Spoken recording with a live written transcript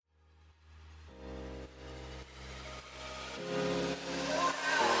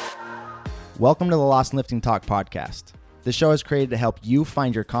Welcome to the Lost and Lifting Talk podcast. This show is created to help you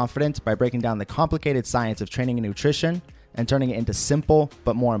find your confidence by breaking down the complicated science of training and nutrition and turning it into simple,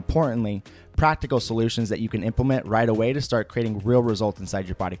 but more importantly, practical solutions that you can implement right away to start creating real results inside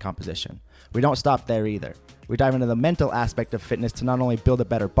your body composition. We don't stop there either. We dive into the mental aspect of fitness to not only build a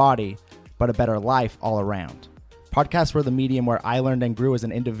better body, but a better life all around. Podcasts were the medium where I learned and grew as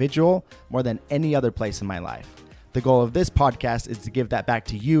an individual more than any other place in my life. The goal of this podcast is to give that back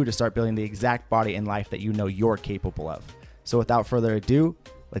to you to start building the exact body and life that you know you're capable of. So without further ado,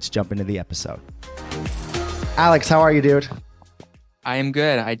 let's jump into the episode. Alex, how are you, dude? I am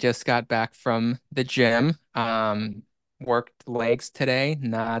good. I just got back from the gym. Worked legs today.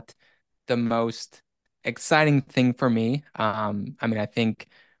 Not the most exciting thing for me. I think,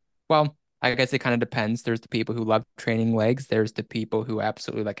 well, I guess it kind of depends. There's the people who love training legs. There's the people who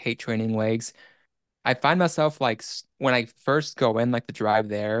absolutely hate training legs. I find myself when I first go in, the drive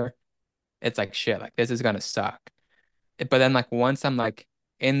there, it's like shit, this is gonna suck. But then once I'm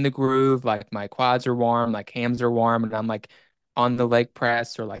in the groove, my quads are warm, hams are warm, and I'm on the leg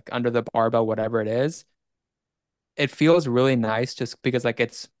press or under the barbell, whatever it is, it feels really nice just because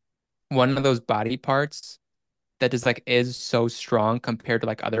it's one of those body parts that just is so strong compared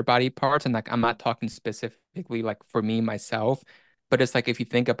to other body parts. And I'm not talking specifically for me myself, but it's if you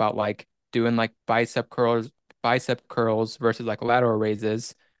think about doing bicep curls versus lateral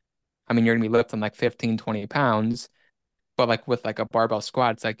raises. I mean, you're gonna be lifting 15, 20 pounds, but with a barbell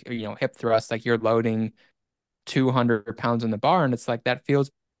squat, it's hip thrust, you're loading 200 pounds in the bar, and it's that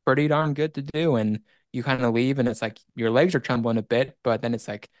feels pretty darn good to do. And you kind of leave and it's your legs are trembling a bit, but then it's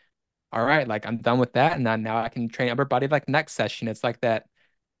all right, I'm done with that, and now I can train upper body next session. It's that.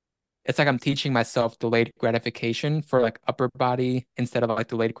 It's I'm teaching myself delayed gratification for upper body instead of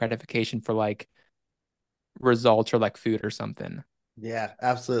delayed gratification for results or food or something. Yeah,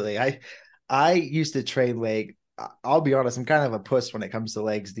 absolutely. I used to train leg. I'll be honest, I'm kind of a puss when it comes to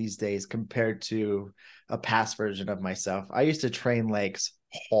legs these days compared to a past version of myself. I used to train legs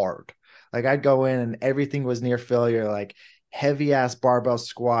hard. I'd go in and everything was near failure, heavy ass barbell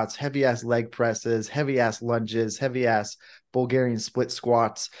squats, heavy ass leg presses, heavy ass lunges, heavy ass Bulgarian split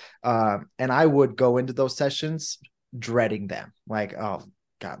squats. And I would go into those sessions dreading them. Oh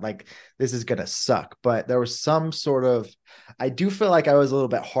God, this is going to suck. But there was some sort of, I do feel like I was a little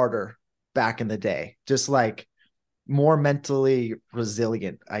bit harder back in the day, just more mentally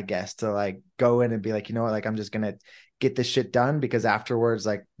resilient, I guess, to go in and be you know what, I'm just going to get this shit done, because afterwards,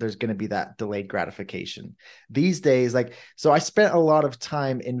 there's going to be that delayed gratification these days. So I spent a lot of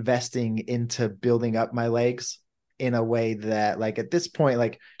time investing into building up my legs in a way that at this point,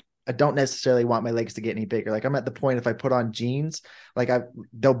 I don't necessarily want my legs to get any bigger. I'm at the point, if I put on jeans,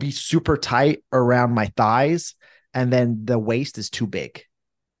 they'll be super tight around my thighs, and then the waist is too big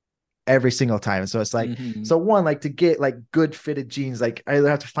every single time. So it's so one, to get good fitted jeans, I either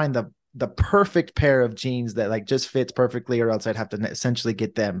have to find the perfect pair of jeans that just fits perfectly, or else I'd have to essentially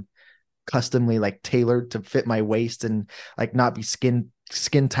get them customly tailored to fit my waist and not be skin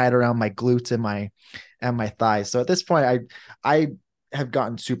tight around my glutes and my thighs. So at this point, I have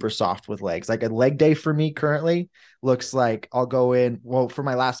gotten super soft with legs. A leg day for me currently looks like I'll go in. Well, for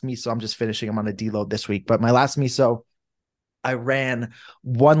my last meso, I'm just finishing. I'm on a deload this week, but my last meso, I ran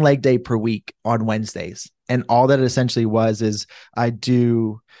one leg day per week on Wednesdays. And all that it essentially is I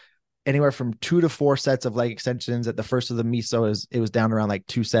do anywhere from 2 to 4 sets of leg extensions. At the first of the meso, it was down around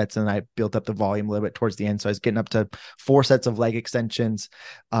 2 sets, and I built up the volume a little bit towards the end. So I was getting up to 4 sets of leg extensions,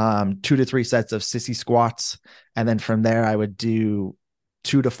 2 to 3 sets of sissy squats. And then from there, I would do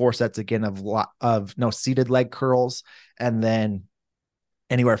 2 to 4 sets again of seated leg curls. And then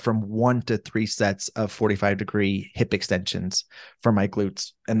anywhere from 1 to 3 sets of 45-degree hip extensions for my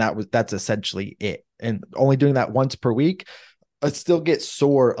glutes. And that's essentially it. And only doing that once per week, I still get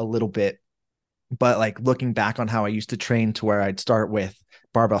sore a little bit, but looking back on how I used to train, to where I'd start with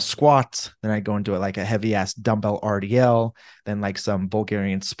barbell squats, then I'd go into a heavy ass dumbbell RDL, then some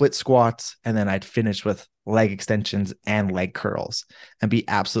Bulgarian split squats, and then I'd finish with leg extensions and leg curls and be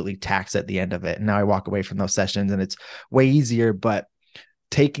absolutely taxed at the end of it. And now I walk away from those sessions and it's way easier, but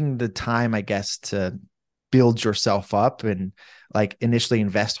taking the time, I guess, to build yourself up and initially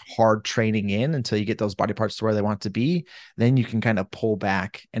invest hard training in until you get those body parts to where they want to be, then you can kind of pull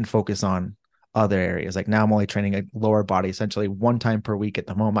back and focus on other areas. Now I'm only training a lower body essentially 1 time per week at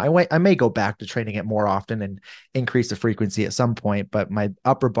the moment. I may go back to training it more often and increase the frequency at some point, but my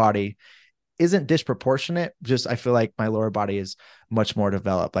upper body isn't disproportionate. Just, I feel like my lower body is much more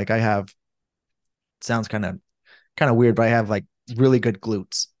developed. I have, sounds kind of weird, but I have really good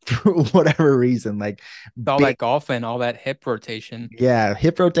glutes. for whatever reason. Like All big, that golf and all that hip rotation. yeah,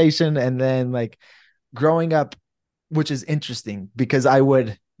 hip rotation. And then like growing up, which is interesting because I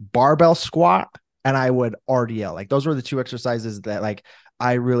would barbell squat and I would RDL. Like those were the two exercises that like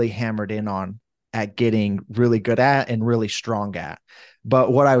I really hammered in on at getting really good at and really strong at.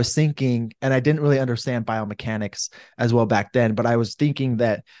 But what I was thinking, and I didn't really understand biomechanics as well back then, but I was thinking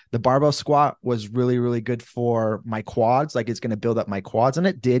that the barbell squat was really, really good for my quads. Like it's going to build up my quads, and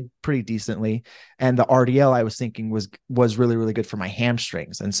it did pretty decently. And the RDL I was thinking was really, really good for my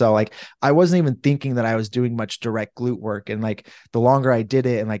hamstrings. And so like I wasn't even thinking that I was doing much direct glute work. And like the longer I did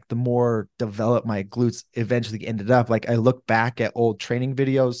it and like the more developed my glutes eventually ended up, like I look back at old training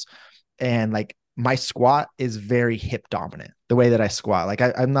videos and like my squat is very hip dominant the way that I squat. Like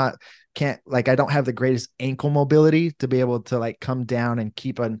I'm not can't like I don't have the greatest ankle mobility to be able to like come down and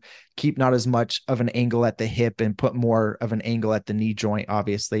keep not as much of an angle at the hip and put more of an angle at the knee joint,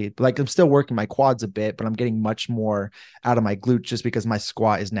 obviously. Like I'm still working my quads a bit, but I'm getting much more out of my glute just because my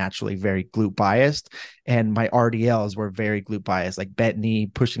squat is naturally very glute biased. And my RDLs were very glute biased, like bent knee,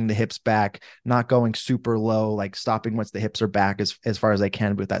 pushing the hips back, not going super low, like stopping once the hips are back as far as I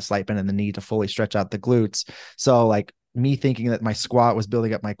can with that slight bend in the knee to fully stretch out the glutes. So like me thinking that my squat was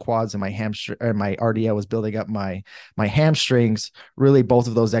building up my quads and my hamstring or my RDL was building up my hamstrings, really both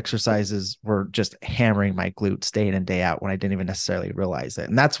of those exercises were just hammering my glutes day in and day out when I didn't even necessarily realize it.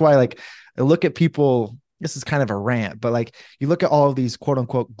 And that's why like I look at people, this is kind of a rant, but like you look at all of these quote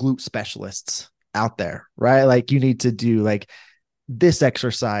unquote glute specialists out there, right? Like you need to do like this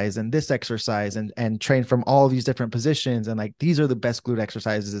exercise and this exercise and train from all of these different positions and like these are the best glute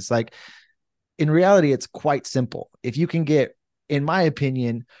exercises. It's like in reality, it's quite simple. If you can get, in my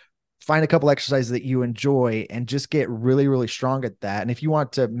opinion, find a couple exercises that you enjoy and just get really, really strong at that. And if you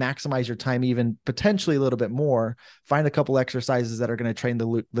want to maximize your time, even potentially a little bit more, find a couple exercises that are going to train the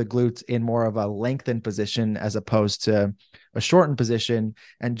glutes in more of a lengthened position as opposed to a shortened position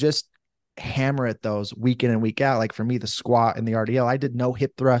and just hammer at those week in and week out. Like for me, the squat and the RDL, I did no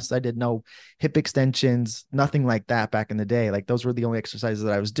hip thrusts. I did no hip extensions, nothing like that back in the day. Like those were the only exercises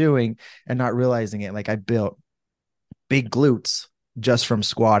that I was doing and not realizing it. Like I built big glutes just from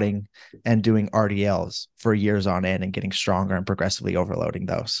squatting and doing RDLs for years on end and getting stronger and progressively overloading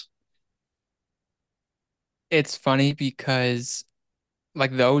those. It's funny because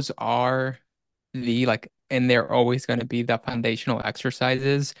like those are the like and they're always going to be the foundational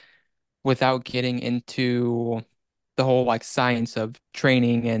exercises without getting into the whole like science of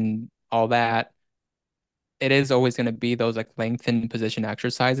training and all that. It is always going to be those like lengthened position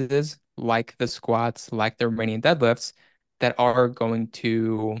exercises like the squats, like the Romanian deadlifts that are going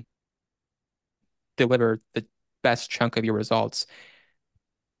to deliver the best chunk of your results.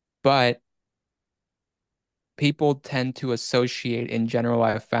 But people tend to associate in general,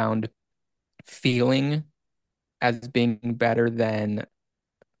 I've found feeling as being better than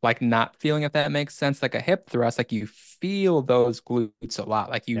like not feeling, if that makes sense. Like a hip thrust, like you feel those glutes a lot,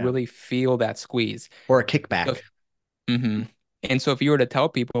 like you Yeah. really feel that squeeze. Or a So, kickback. mhm. And so if you were to tell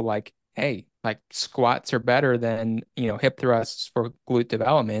people like, hey, like squats are better than, hip thrusts for glute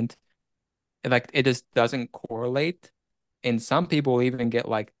development, like it just doesn't correlate. And some people even get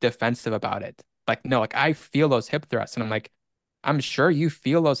like defensive about it. Like, no, like I feel those hip thrusts. And I'm like, I'm sure you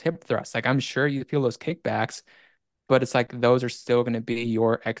feel those hip thrusts. Like I'm sure you feel those kickbacks, but it's like those are still going to be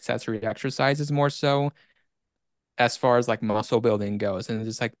your accessory exercises more so as far as like muscle building goes. And it's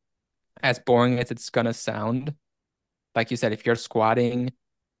just like as boring as it's gonna sound, like you said, if you're squatting,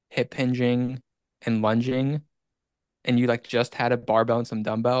 hip hinging, and lunging, and you like just had a barbell and some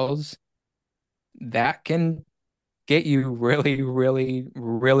dumbbells, that can get you really, really,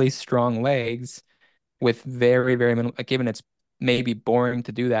 really strong legs with very, very minimal, like given it's maybe boring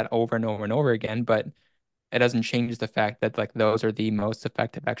to do that over and over and over again, but it doesn't change the fact that like those are the most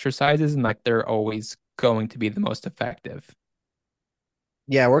effective exercises and like they're always going to be the most effective.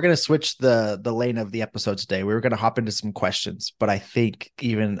 Yeah, we're gonna switch the lane of the episode today. We were gonna hop into some questions, but I think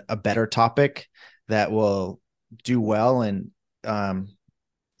even a better topic that will do well and um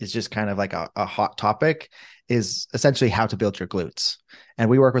is just kind of like a hot topic is essentially how to build your glutes. And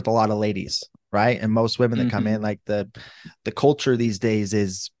we work with a lot of ladies, right? And most women that come Hmm. in, like the culture these days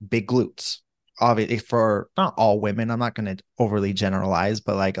is big glutes. Obviously, for not all women, I'm not going to overly generalize,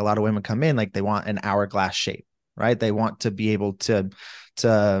 but like a lot of women come in, like they want an hourglass shape, right? They want to be able to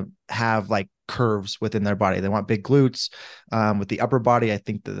have like curves within their body. They want big glutes. With the upper body, I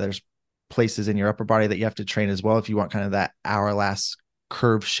think that there's places in your upper body that you have to train as well if you want kind of that hourglass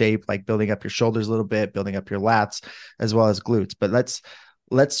curve shape, like building up your shoulders a little bit, building up your lats as well as glutes. But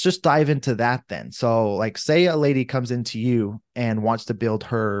let's just dive into that then. So, like, say a lady comes into you and wants to build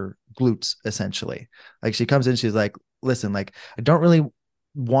her glutes essentially. Like, she comes in, she's like, listen, like, I don't really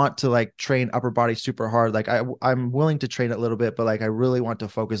want to like train upper body super hard. Like, I'm willing to train it a little bit, but like, I really want to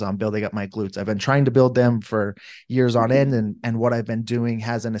focus on building up my glutes. I've been trying to build them for years on end, and what I've been doing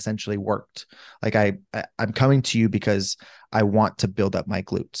hasn't essentially worked. Like, I'm coming to you because I want to build up my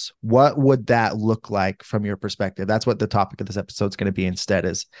glutes. What would that look like from your perspective? That's what the topic of this episode is going to be instead,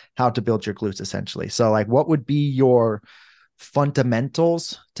 is how to build your glutes essentially. So like, what would be your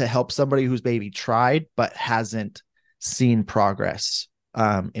fundamentals to help somebody who's maybe tried but hasn't seen progress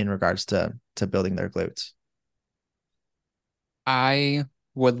in regards to building their glutes? I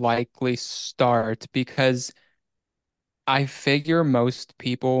would likely start because I figure most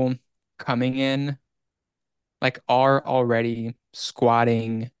people coming in like are already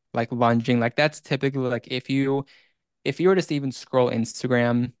squatting, like lunging. Like that's typically like if you were to just even scroll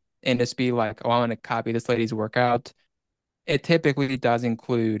Instagram and just be like, oh, I want to copy this lady's workout, it typically does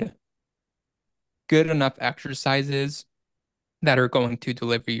include good enough exercises that are going to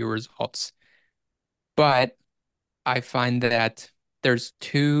deliver you results. But I find that there's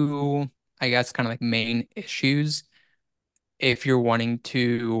two, I guess, kind of like main issues if you're wanting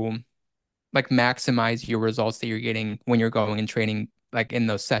to like maximize your results that you're getting when you're going and training like in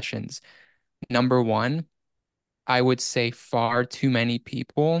those sessions. Number one, I would say far too many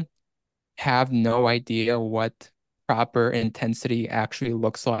people have no idea what proper intensity actually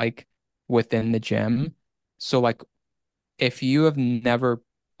looks like within the gym. So like if you have never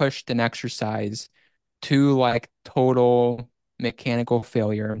pushed an exercise to like total mechanical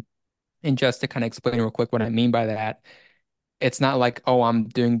failure, and just to kind of explain real quick what I mean by that, it's not like, oh, I'm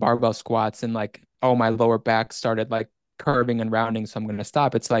doing barbell squats and like, oh, my lower back started like curving and rounding, so I'm going to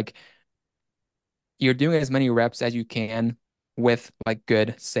stop. It's like you're doing as many reps as you can with like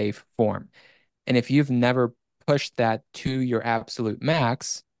good, safe form. And if you've never pushed that to your absolute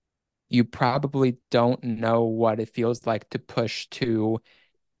max, you probably don't know what it feels like to push to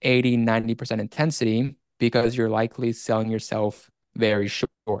 80, 90% intensity because you're likely selling yourself very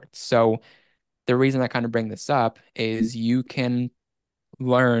short. So the reason I kind of bring this up is you can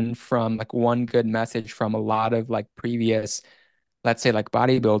learn from like one good message from a lot of like previous, let's say like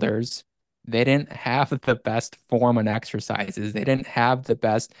bodybuilders. They didn't have the best form and exercises. They didn't have the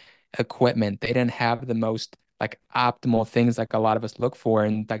best equipment. They didn't have the most like optimal things like a lot of us look for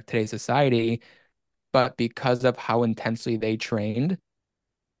in like today's society. But because of how intensely they trained,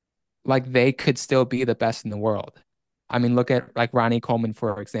 like they could still be the best in the world. I mean, look at like Ronnie Coleman,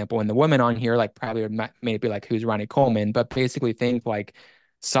 for example, and the women on here like probably would maybe like who's Ronnie Coleman, but basically think like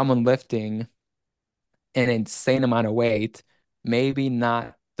someone lifting an insane amount of weight, maybe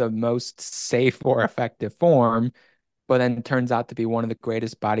not the most safe or effective form, but then turns out to be one of the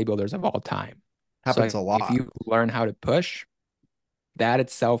greatest bodybuilders of all time. So Happens like, a if lot. you learn how to push, that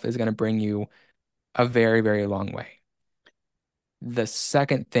itself is going to bring you a very, very long way. The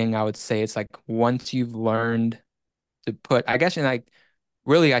second thing I would say is like once you've learned to put, I guess, and like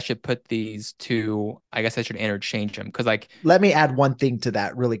really I should put these two, I guess I should interchange them because like, Let me add one thing to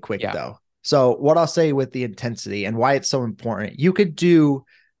that really quick yeah, though. So what I'll say with the intensity and why it's so important, you could do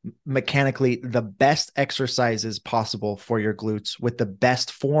mechanically the best exercises possible for your glutes with the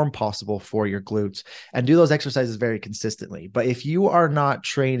best form possible for your glutes and do those exercises very consistently. But if you are not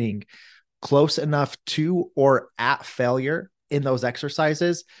training close enough to or at failure in those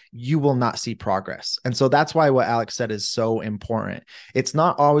exercises, you will not see progress. And so that's why what Alex said is so important. It's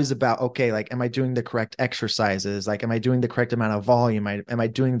not always about, okay, like, am I doing the correct exercises? Like, am I doing the correct amount of volume? Am I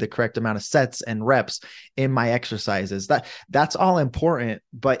doing the correct amount of sets and reps in my exercises? That's all important.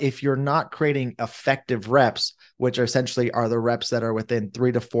 But if you're not creating effective reps, which are essentially are the reps that are within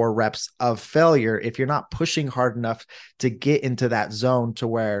 3 to 4 reps of failure, if you're not pushing hard enough to get into that zone to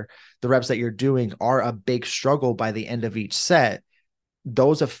where the reps that you're doing are a big struggle by the end of each set,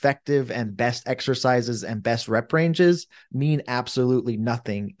 those effective and best exercises and best rep ranges mean absolutely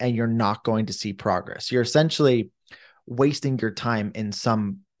nothing. And you're not going to see progress. You're essentially wasting your time in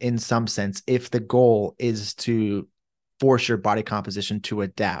some sense if the goal is to force your body composition to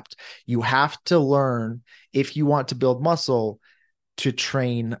adapt. You have to learn, if you want to build muscle, to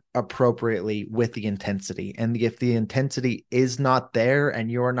train appropriately with the intensity. And if the intensity is not there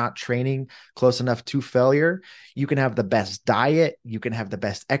and you're not training close enough to failure, you can have the best diet, you can have the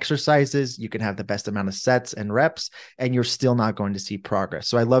best exercises, you can have the best amount of sets and reps, and you're still not going to see progress.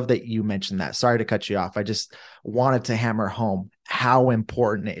 So I love that you mentioned that. Sorry to cut you off. I just wanted to hammer home how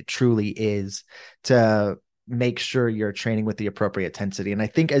important it truly is to make sure you're training with the appropriate intensity. And I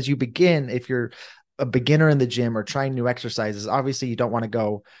think as you begin, if you're a beginner in the gym or trying new exercises, obviously you don't want to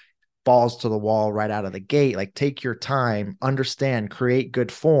go balls to the wall right out of the gate. Like take your time, understand, create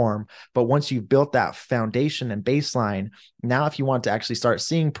good form. But once you've built that foundation and baseline, now if you want to actually start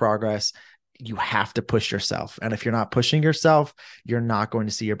seeing progress, you have to push yourself. And if you're not pushing yourself, you're not going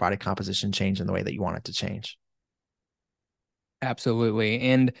to see your body composition change in the way that you want it to change. Absolutely.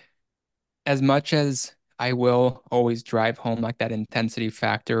 And as much as I will always drive home like that intensity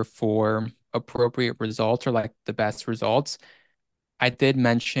factor for appropriate results or like the best results, I did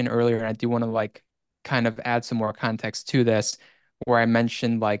mention earlier, and I do want to like kind of add some more context to this, where I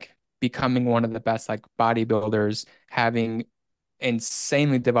mentioned like becoming one of the best like bodybuilders, having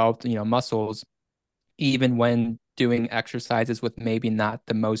insanely developed, muscles, even when doing exercises with maybe not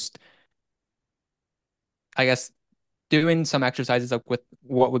the most, I guess, doing some exercises like with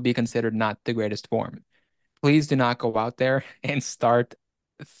what would be considered not the greatest form. Please do not go out there and start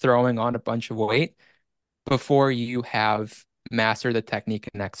throwing on a bunch of weight before you have mastered the technique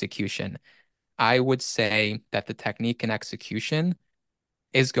and execution. I would say that the technique and execution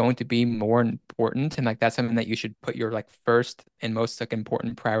is going to be more important. And like that's something that you should put your like first and most like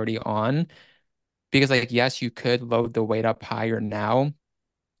important priority on. Because like yes, you could load the weight up higher now,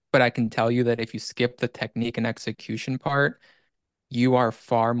 but I can tell you that if you skip the technique and execution part, you are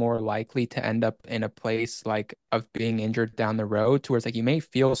far more likely to end up in a place like of being injured down the road to where it's like you may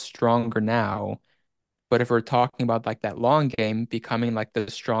feel stronger now, but if we're talking about like that long game, becoming like the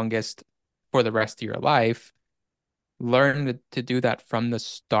strongest for the rest of your life, learn to do that from the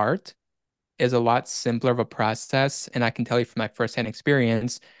start is a lot simpler of a process. And I can tell you from my firsthand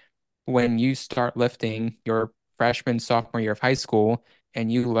experience, when you start lifting your freshman, sophomore year of high school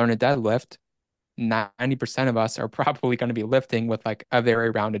and you learn a deadlift, 90% of us are probably going to be lifting with like a very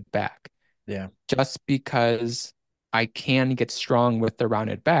rounded back. Yeah. Just because I can get strong with the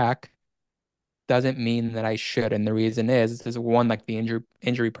rounded back doesn't mean that I should. And the reason is one, like the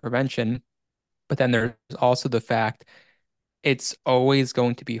injury prevention, but then there's also the fact it's always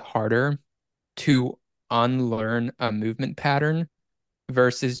going to be harder to unlearn a movement pattern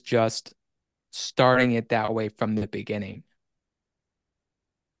versus just starting it that way from the beginning.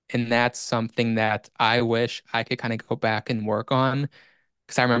 And that's something that I wish I could kind of go back and work on.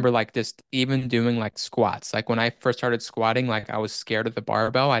 Because I remember like just even doing like squats. Like when I first started squatting, like I was scared of the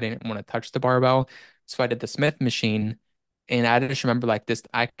barbell. I didn't want to touch the barbell. So I did the Smith machine. And I just remember like this,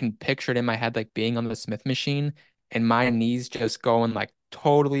 I can picture it in my head, like being on the Smith machine and my knees just going like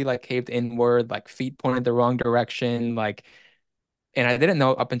totally like caved inward, like feet pointed the wrong direction. Like, and I didn't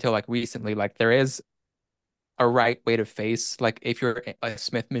know up until like recently, like there is a right way to face. Like if your like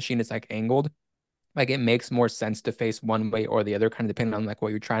Smith machine is like angled, like it makes more sense to face one way or the other, kind of depending on like what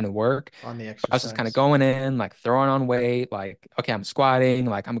you're trying to work. On the But I was just kind of exercise. going in, like throwing on weight, like, okay, I'm squatting,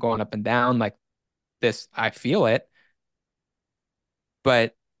 like I'm going up and down, like this, I feel it.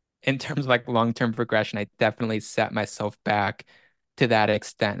 But in terms of like long-term progression, I definitely set myself back to that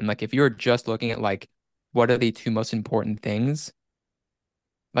extent. And like if you're just looking at like what are the two most important things,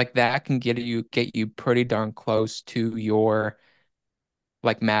 like that can get you pretty darn close to your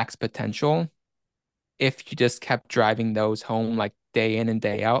like max potential if you just kept driving those home like day in and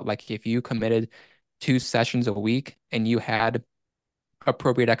day out. Like if you committed 2 sessions a week and you had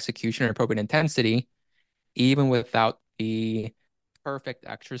appropriate execution or appropriate intensity, even without the perfect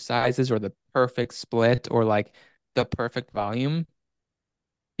exercises or the perfect split or like the perfect volume,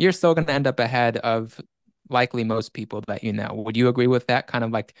 you're still going to end up ahead of likely most people that you know. Would you agree with that kind of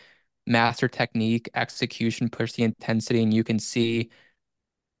like master technique, execution, push the intensity, and you can see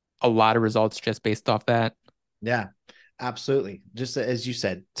a lot of results just based off that? Yeah, absolutely. Just as you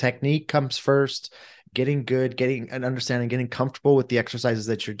said, technique comes first, getting good, getting an understanding, getting comfortable with the exercises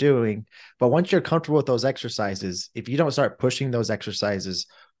that you're doing. But once you're comfortable with those exercises, if you don't start pushing those exercises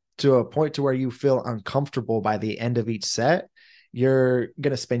to a point to where you feel uncomfortable by the end of each set, you're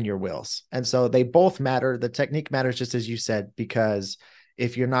going to spin your wheels. And so they both matter. The technique matters just as you said, because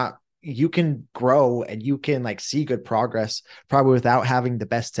if you're not, you can grow and you can like see good progress probably without having the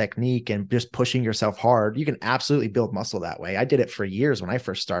best technique and just pushing yourself hard. You can absolutely build muscle that way. I did it for years when I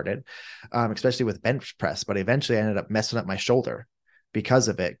first started, especially with bench press, but eventually I ended up messing up my shoulder because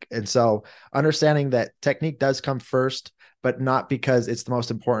of it. And so understanding that technique does come first, but not because it's the most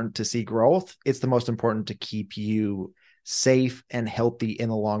important to see growth. It's the most important to keep you safe and healthy in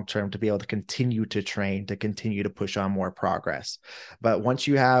the long term to be able to continue to train, to continue to push on more progress. But once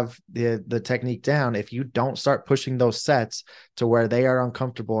you have the technique down, if you don't start pushing those sets to where they are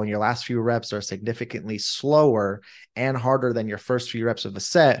uncomfortable and your last few reps are significantly slower and harder than your first few reps of the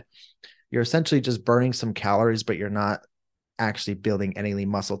set, you're essentially just burning some calories, but you're not actually building any lean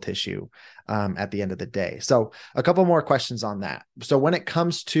muscle tissue at the end of the day. So a couple more questions on that. So when it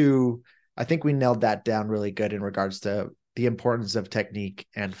comes to, I think we nailed that down really good in regards to the importance of technique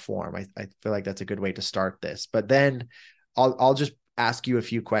and form. I feel like that's a good way to start this. But then I'll just ask you a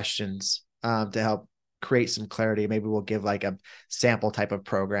few questions to help create some clarity. Maybe we'll give like a sample type of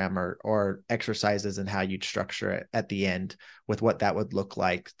program or exercises and how you'd structure it at the end with what that would look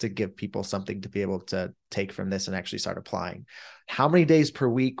like to give people something to be able to take from this and actually start applying. How many days per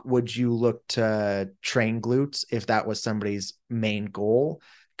week would you look to train glutes if that was somebody's main goal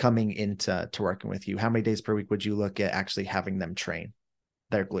coming into working with you? How many days per week would you look at actually having them train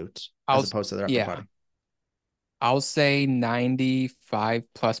their glutes as I'll opposed to their upper yeah, body? I'll say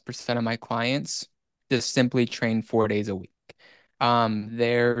 95%+ of my clients just simply train 4 days a week.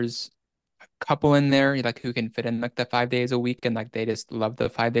 There's a couple in there like who can fit in like the 5 days a week and like they just love the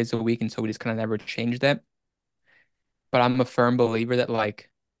 5 days a week and so we just kind of never changed it. But I'm a firm believer that like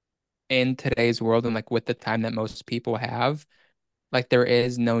in today's world and like with the time that most people have, like there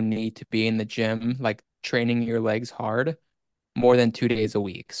is no need to be in the gym like training your legs hard more than 2 days a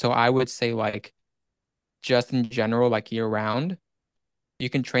week. So I would say like just in general, like year round, you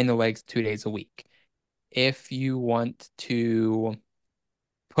can train the legs 2 days a week. If you want to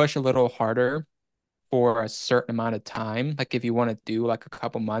push a little harder for a certain amount of time, like if you want to do like a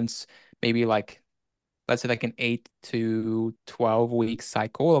couple months, maybe like let's say like an 8 to 12 week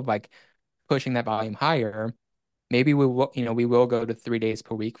cycle of like pushing that volume higher, maybe we will go to 3 days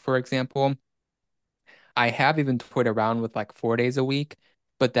per week, for example. I have even toyed around with like 4 days a week,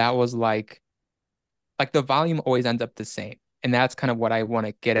 but that was like the volume always ends up the same. And that's kind of what I want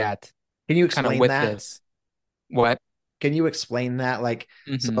to get at Can you kind of explain with that? this. What? Can you explain that? Like,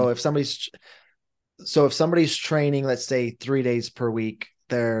 Hmm. so if somebody's training, let's say 3 days per week,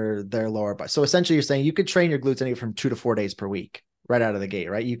 their lower body. So essentially you're saying you could train your glutes anywhere from 2 to 4 days per week right out of the gate,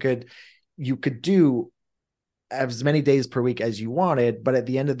 right? You could do as many days per week as you wanted, but at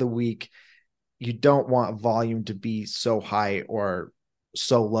the end of the week, you don't want volume to be so high or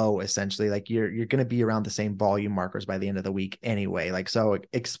so low essentially. Like you're going to be around the same volume markers by the end of the week anyway. Like, so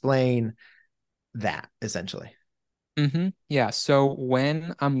explain that essentially. Yeah. So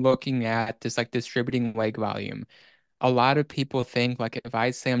when I'm looking at this like distributing leg volume, a lot of people think like if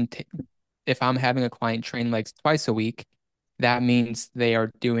I say if I'm having a client train legs twice a week, that means they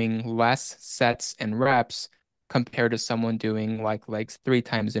are doing less sets and reps compared to someone doing like legs 3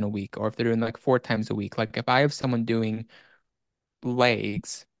 times in a week, or if they're doing like 4 times a week. Like if I have someone doing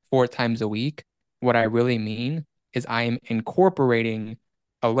legs 4 times a week, what I really mean is I am incorporating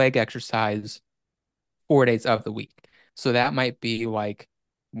a leg exercise 4 days of the week. So that might be like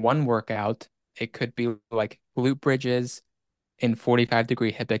one workout. It could be like glute bridges and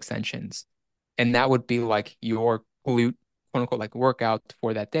 45-degree hip extensions. And that would be like your glute, quote unquote, like workout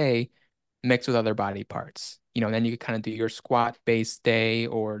for that day mixed with other body parts. Then you could kind of do your squat based day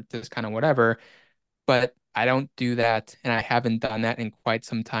or just kind of whatever. But I don't do that and I haven't done that in quite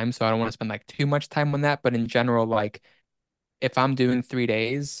some time. So I don't want to spend like too much time on that. But in general, like if I'm doing 3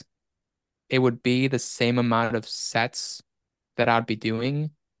 days, it would be the same amount of sets that I'd be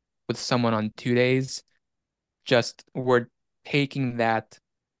doing with someone on 2 days. Just we're taking that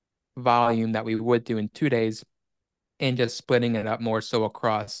volume that we would do in 2 days and just splitting it up more so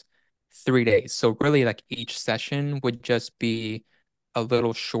across 3 days. So really like each session would just be a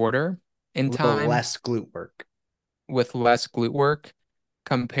little shorter in A little time less glute work. with less glute work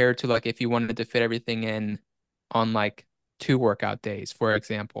compared to like if you wanted to fit everything in on like 2 workout days, for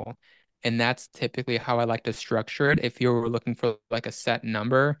example. And that's typically how I like to structure it. If you were looking for like a set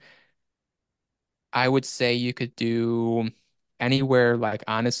number, I would say you could do anywhere like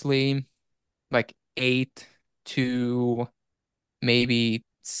honestly, like 8 to maybe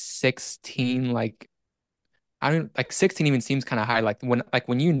 16, like I don't like 16 even seems kind of high. Like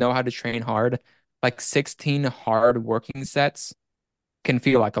when you know how to train hard, like 16 hard working sets can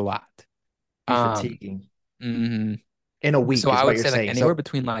feel like a lot. Be Um, fatiguing mhm. in a So week is I what would you're say like saying. anywhere So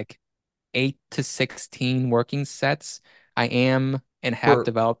between like 8 to 16 working sets. I am and have per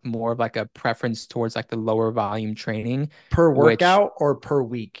developed more of like a preference towards like the lower volume training, per which workout or per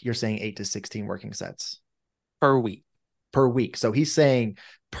week, you're saying 8 to 16 working sets per week. per week. So he's saying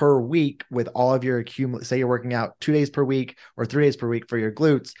per week with all of your accumulate, say you're working out 2 days per week or 3 days per week for your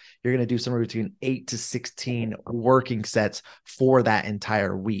glutes, you're going to do somewhere between 8 to 16 working sets for that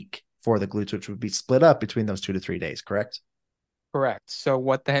entire week for the glutes, which would be split up between those 2 to 3 days, correct? Correct. So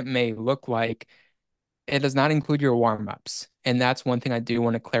what that may look like, it does not include your warm-ups. And that's one thing I do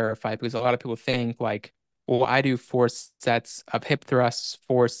want to clarify because a lot of people think like, well, I do 4 sets of hip thrusts,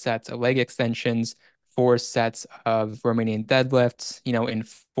 4 sets of leg extensions, 4 sets of Romanian deadlifts, in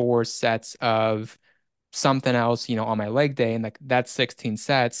 4 sets of something else, on my leg day, and like that's 16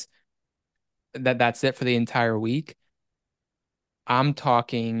 sets. That's it for the entire week. I'm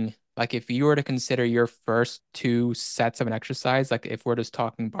talking like if you were to consider your first 2 sets of an exercise, like if we're just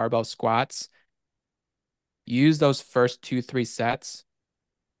talking barbell squats, use those first 2, 3 sets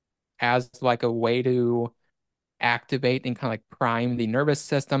as like a way to activate and kind of like prime the nervous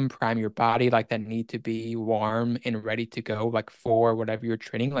system, prime your body, like that need to be warm and ready to go, like for whatever you're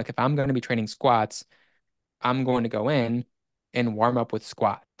training. Like if I'm going to be training squats, I'm going to go in and warm up with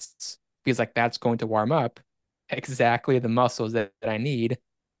squats because like that's going to warm up exactly the muscles that I need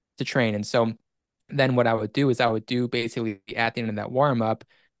to train. And so then what I would do is I would do basically at the end of that warm up,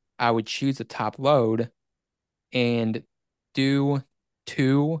 I would choose a top load and do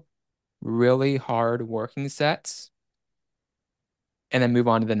 2 really hard working sets and then move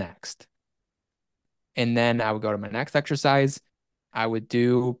on to the next. And then I would go to my next exercise. I would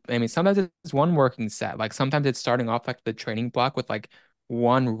do, I mean, sometimes it's one working set. Like sometimes it's starting off like the training block with like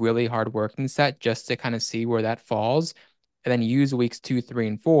one really hard working set just to kind of see where that falls. And then use weeks 2, 3,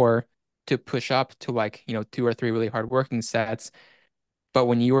 and 4 to push up to like, 2 or 3 really hard working sets. But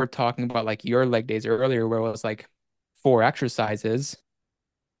when you were talking about like your leg days earlier, where it was like 4 exercises,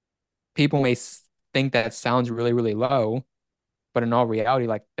 people may think that sounds really, really low. But in all reality,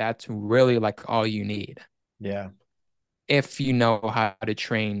 like that's really like all you need Yeah. if you know how to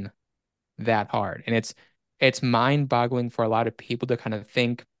train that hard. And it's mind-boggling for a lot of people to kind of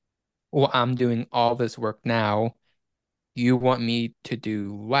think, well, I'm doing all this work now. You want me to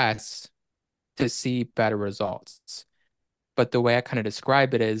do less to see better results. But the way I kind of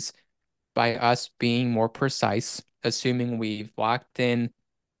describe it is by us being more precise, assuming we've locked in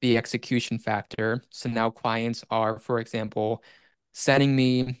the execution factor. So now clients are, for example, sending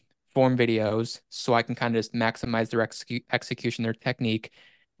me form videos so I can kind of just maximize their execution, their technique.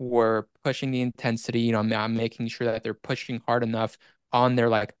 We're pushing the intensity, I'm making sure that they're pushing hard enough on their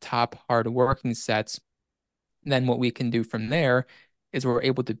like top hard working sets. Then what we can do from there is we're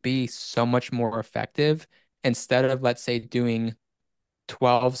able to be so much more effective instead of, let's say, doing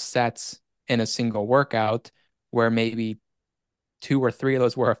 12 sets in a single workout where maybe 2 or 3 of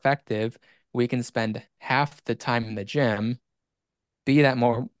those were effective, we can spend half the time in the gym, be that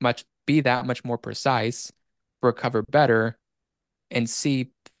much more precise, recover better, and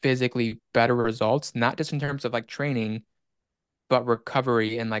see physically better results, not just in terms of like training, but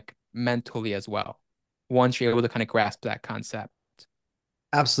recovery and like mentally as well. Once you're able to kind of grasp that concept.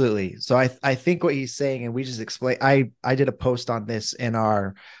 Absolutely. So I think what he's saying, and we just explained. I did a post on this in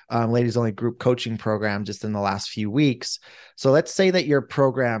our ladies only group coaching program just in the last few weeks. So let's say that your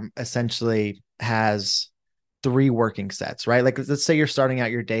program essentially has 3 working sets, right? Like let's say you're starting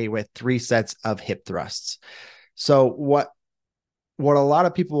out your day with 3 sets of hip thrusts. So what a lot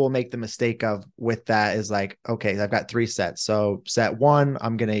of people will make the mistake of with that is like, okay, I've got 3 sets. So set 1,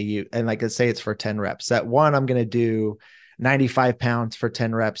 I'm going to use, and like, let's say it's for 10 reps. Set 1, I'm going to do 95 pounds for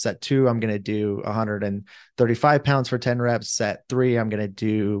 10 reps. Set 2, I'm going to do 135 pounds for 10 reps. Set 3, I'm going to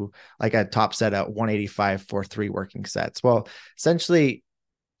do like a top set at 185 for 3 working sets. Well, essentially,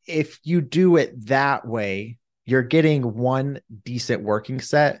 if you do it that way, you're getting one decent working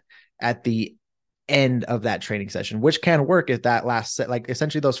set at the end of that training session, which can work if that last set, like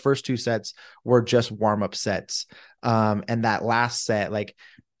essentially those first 2 sets were just warm up sets. And that last set, like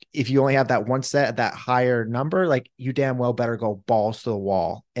if you only have that one set at that higher number, like you damn well better go balls to the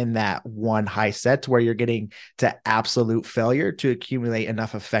wall in that one high set to where you're getting to absolute failure to accumulate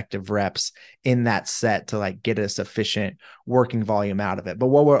enough effective reps in that set to like get a sufficient working volume out of it. But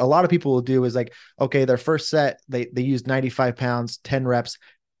what a lot of people will do is like, okay, their first set, they use 95 pounds, 10 reps,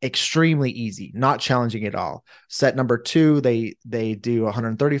 extremely easy, not challenging at all. Set number 2, they do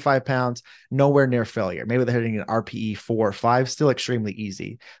 135 pounds, nowhere near failure. Maybe they're hitting an RPE 4 or 5, still extremely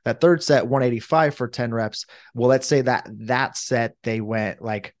easy. That third set, 185 for 10 reps. Well, let's say that set they went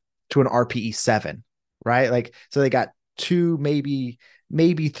like to an RPE 7, right? Like so they got 2, maybe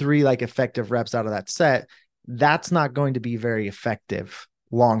 3 like effective reps out of that set. That's not going to be very effective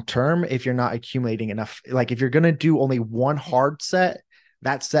long term if you're not accumulating enough. Like if you're going to do only one hard set,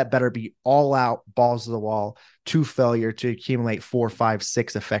 that set better be all out, balls to the wall, to failure to accumulate 4, 5,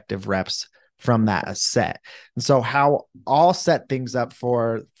 6 effective reps from that set. And so how I'll set things up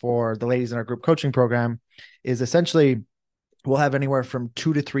for the ladies in our group coaching program is essentially we'll have anywhere from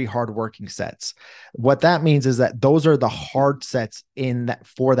 2 to 3 hard working sets. What that means is that those are the hard sets in that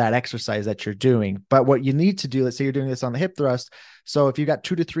for that exercise that you're doing. But what you need to do, let's say you're doing this on the hip thrust. So if you got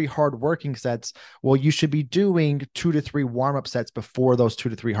 2 to 3 hard working sets, well, you should be doing 2 to 3 warm up sets before those 2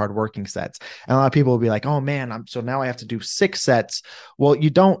 to 3 hard working sets. And a lot of people will be like, oh man, so now I have to do 6 sets. Well,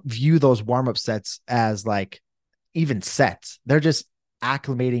 you don't view those warm up sets as like even sets. They're just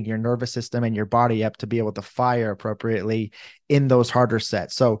acclimating your nervous system and your body up to be able to fire appropriately in those harder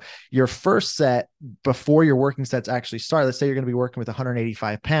sets. So your first set before your working sets actually start, let's say you're going to be working with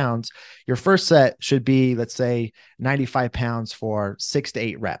 185 pounds. Your first set should be, let's say 95 pounds for 6 to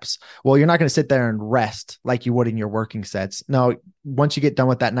 8 reps. Well, you're not going to sit there and rest like you would in your working sets. No, once you get done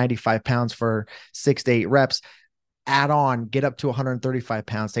with that 95 pounds for 6 to 8 reps, add on, get up to 135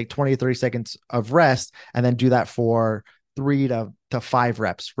 pounds, take 20 to 30 seconds of rest, and then do that for 3 to 5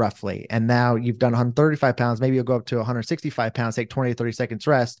 reps roughly. And now you've done 135 pounds. Maybe you'll go up to 165 pounds, take 20 to 30 seconds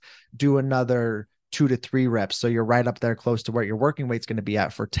rest, do another 2 to 3 reps. So you're right up there close to where your working weight's going to be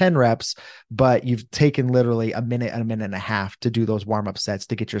at for 10 reps, but you've taken literally a minute and a half to do those warm up sets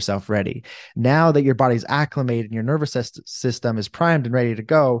to get yourself ready. Now that your body's acclimated and your nervous system is primed and ready to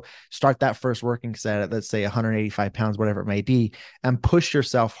go, start that first working set at, let's say, 185 pounds, whatever it may be, and push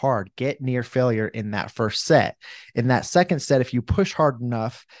yourself hard. Get near failure in that first set. In that second set, if you push hard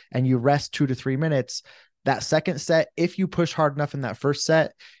enough and you rest 2 to 3 minutes, that second set, if you push hard enough in that first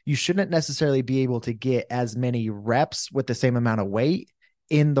set, you shouldn't necessarily be able to get as many reps with the same amount of weight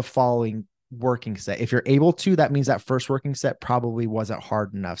in the following working set. If you're able to, that means that first working set probably wasn't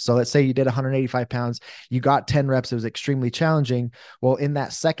hard enough. So let's say you did 185 pounds, you got 10 reps, it was extremely challenging. Well, in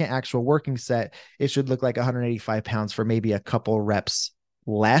that second actual working set, it should look like 185 pounds for maybe a couple reps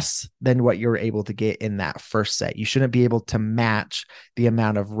less than what you're able to get in that first set. You shouldn't be able to match the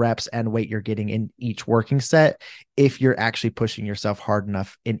amount of reps and weight you're getting in each working set if you're actually pushing yourself hard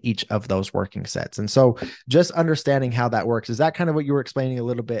enough in each of those working sets. And so just understanding how that works, is that kind of what you were explaining a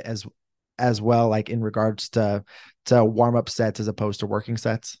little bit as well, like in regards to warm up sets as opposed to working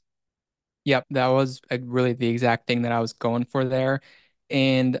sets? Yep, that was really the exact thing that I was going for there.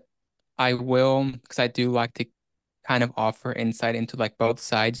 And I will, because I do like to kind of offer insight into like both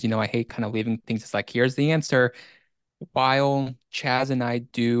sides. I hate kind of leaving things as like, here's the answer. While Chaz and I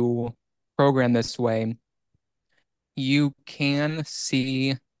do program this way, you can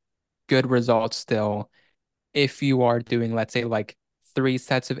see good results still if you are doing, let's say, like 3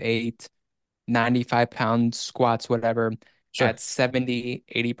 sets of 8, 95-pound squats, whatever, Sure. at 70,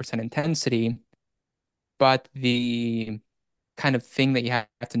 80% intensity. But the kind of thing that you have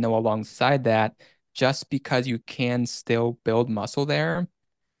to know alongside that, just because you can still build muscle there,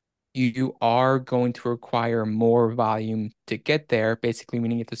 you are going to require more volume to get there, basically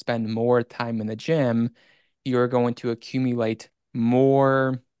meaning you have to spend more time in the gym. You're going to accumulate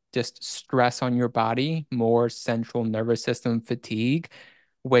more just stress on your body, more central nervous system fatigue,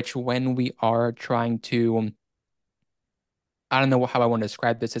 which when we are trying to, I don't know how I want to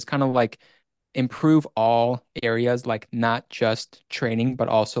describe this, it's kind of like improve all areas, like not just training, but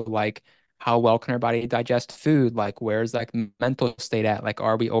also like how well can our body digest food? Like where's like mental state at? Like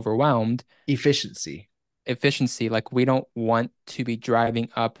are we overwhelmed? Efficiency. Efficiency, like we don't want to be driving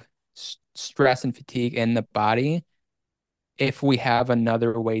up stress and fatigue in the body if we have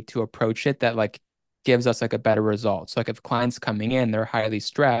another way to approach it that like gives us like a better result. So like if clients coming in, they're highly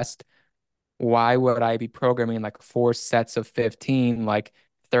stressed, why would I be programming like 4 sets of 15, like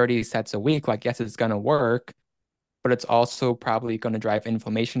 30 sets a week? Like, yes, it's going to work, but it's also probably going to drive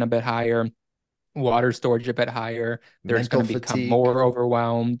inflammation a bit higher, water storage a bit higher. There's going Mental to become fatigue. more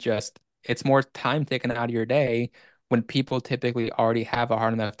overwhelmed. Just it's more time taken out of your day when people typically already have a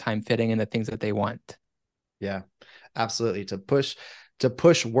hard enough time fitting in the things that they want. Yeah, absolutely. To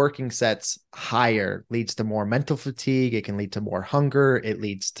push working sets higher leads to more mental fatigue. It can lead to more hunger. It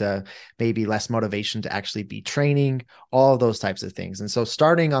leads to maybe less motivation to actually be training, all of those types of things. And so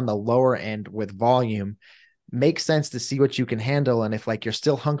starting on the lower end with volume makes sense to see what you can handle. And if like you're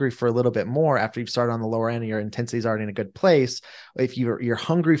still hungry for a little bit more after you've started on the lower end and your intensity is already in a good place, if you're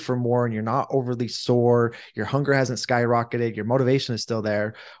hungry for more and you're not overly sore, your hunger hasn't skyrocketed, your motivation is still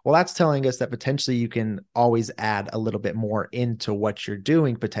there, well, that's telling us that potentially you can always add a little bit more into what you're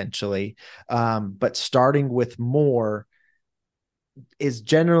doing potentially. But starting with more is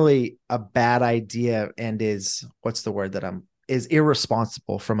generally a bad idea, and is, what's the word that I'm is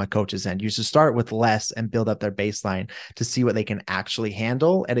irresponsible from a coach's end. You should start with less and build up their baseline to see what they can actually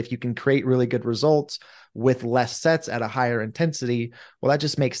handle. And if you can create really good results with less sets at a higher intensity, well, that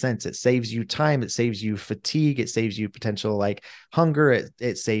just makes sense. It saves you time, it saves you fatigue, it saves you potential like hunger,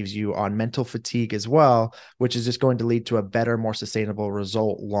 it saves you on mental fatigue as well, which is just going to lead to a better, more sustainable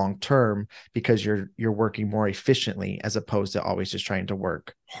result long term because you're working more efficiently as opposed to always just trying to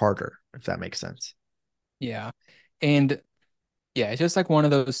work harder, if that makes sense. Yeah. And yeah, it's just like one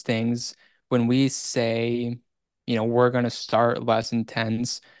of those things when we say, we're going to start less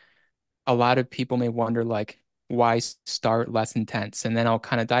intense, a lot of people may wonder, like, why start less intense? And then I'll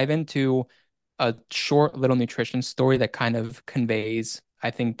kind of dive into a short little nutrition story that kind of conveys,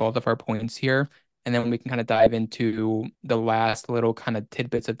 I think, both of our points here. And then we can kind of dive into the last little kind of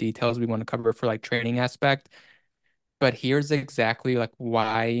tidbits of details we want to cover for like training aspect. But here's exactly like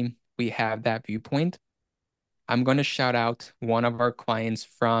why we have that viewpoint. I'm going to shout out one of our clients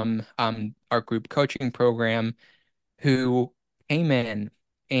from our group coaching program who came in,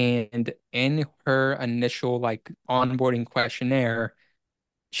 and in her initial like onboarding questionnaire,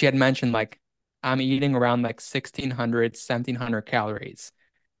 she had mentioned like I'm eating around like 1600, 1700 calories.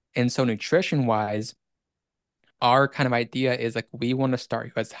 And so nutrition wise, our kind of idea is like we want to start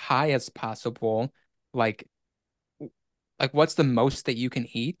you as high as possible. Like like what's the most that you can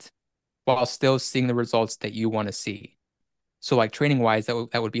eat while still seeing the results that you want to see. So like training wise,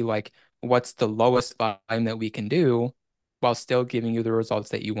 that would be like what's the lowest volume that we can do while still giving you the results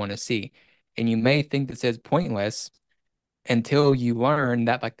that you want to see. And you may think this is pointless until you learn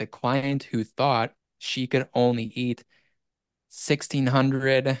that like the client who thought she could only eat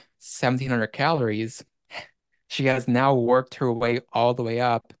 1600, 1700 calories, she has now worked her way all the way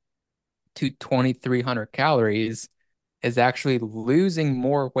up to 2300 calories, is actually losing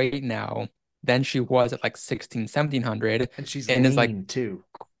more weight now than she was at like 16, 1700, And she's and is like lean too.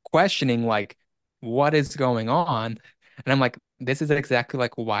 questioning like what is going on. And I'm like, this is exactly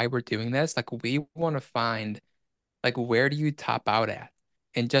like why we're doing this. Like we want to find like where do you top out at?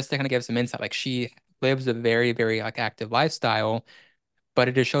 And just to kind of give some insight, like she lives a very, very like active lifestyle, but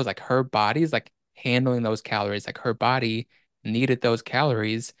it just shows like her body's like handling those calories. Like her body needed those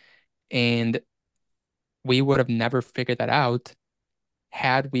calories. And we would have never figured that out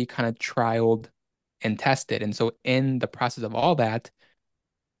had we kind of trialed and tested. And so in the process of all that,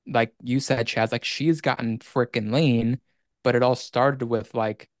 like you said, Chaz, like she's gotten freaking lean, but it all started with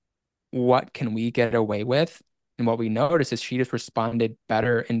like, what can we get away with? And what we noticed is she just responded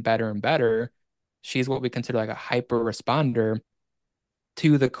better and better and better. She's what we consider like a hyper responder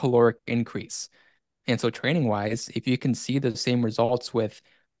to the caloric increase. And so training wise, if you can see the same results with,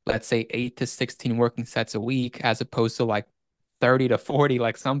 let's say, 8 to 16 working sets a week, as opposed to like 30 to 40,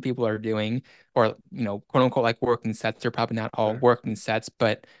 like some people are doing, or, quote unquote, like working sets, they're probably not all Sure. working sets,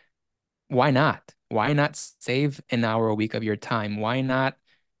 but why not? Why not save an hour a week of your time? Why not,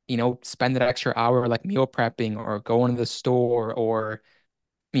 spend that extra hour like meal prepping or going to the store or,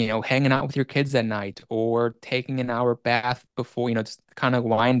 hanging out with your kids at night or taking an hour bath before, just kind of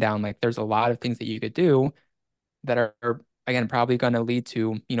wind down. Like there's a lot of things that you could do that are again probably going to lead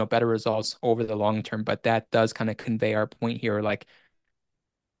to, better results over the long term. But that does kind of convey our point here. Like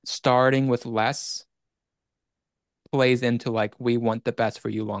starting with less plays into like we want the best for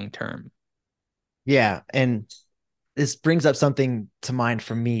you long term. Yeah. And this brings up something to mind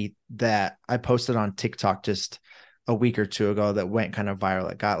for me that I posted on TikTok just a week or two ago that went kind of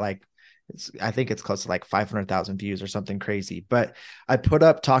viral. It got like, I think it's close to like 500,000 views or something crazy. But I put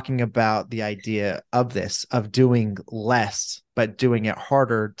up talking about the idea of this, of doing less, but doing it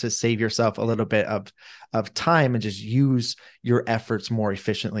harder to save yourself a little bit of time and just use your efforts more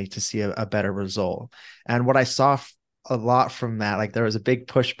efficiently to see a better result. And what I saw a lot from that, like there was a big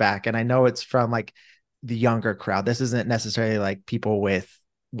pushback, and I know it's from like the younger crowd. This isn't necessarily like people with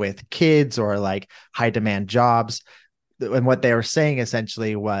kids or like high demand jobs. And what they were saying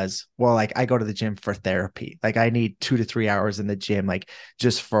essentially was, well, like I go to the gym for therapy. Like I need 2 to 3 hours in the gym, like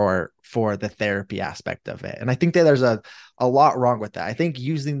just for the therapy aspect of it. And I think that there's a lot wrong with that. I think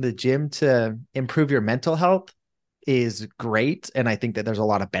using the gym to improve your mental health is great. And I think that there's a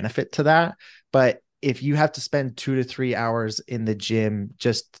lot of benefit to that. But if you have to spend 2 to 3 hours in the gym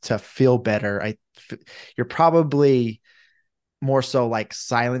just to feel better, you're probably more so like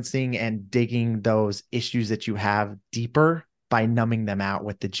silencing and digging those issues that you have deeper by numbing them out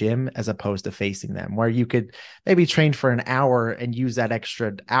with the gym as opposed to facing them, where you could maybe train for an hour and use that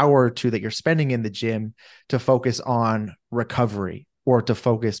extra hour or two that you're spending in the gym to focus on recovery or to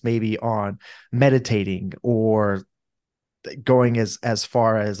focus maybe on meditating or going as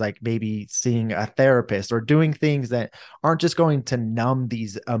far as like maybe seeing a therapist or doing things that aren't just going to numb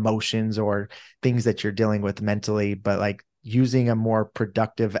these emotions or things that you're dealing with mentally, but like using a more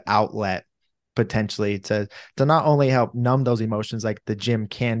productive outlet potentially to not only help numb those emotions like the gym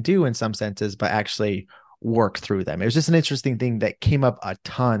can do in some senses, but actually work through them. It was just an interesting thing that came up a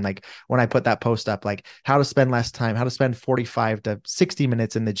ton. Like when I put that post up, like how to spend less time, how to spend 45 to 60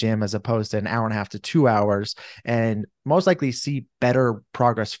 minutes in the gym as opposed to an hour and a half to 2 hours, and most likely see better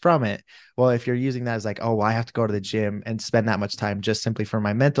progress from it. Well, if you're using that as like, oh, well, I have to go to the gym and spend that much time just simply for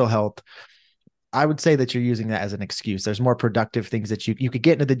my mental health, I would say that you're using that as an excuse. There's more productive things that you could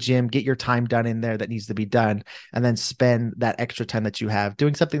get into the gym, get your time done in there that needs to be done, and then spend that extra time that you have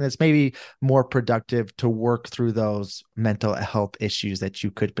doing something that's maybe more productive to work through those mental health issues that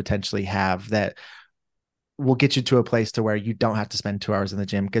you could potentially have that will get you to a place to where you don't have to spend 2 hours in the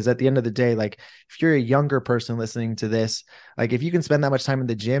gym. Because at the end of the day, like if you're a younger person listening to this, like if you can spend that much time in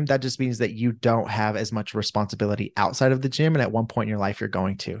the gym, that just means that you don't have as much responsibility outside of the gym. And at one point in your life, you're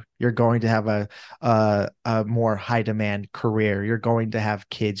going to have a more high demand career. You're going to have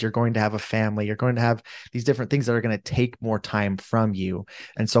kids. You're going to have a family. You're going to have these different things that are going to take more time from you.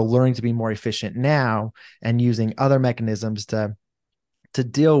 And so learning to be more efficient now and using other mechanisms to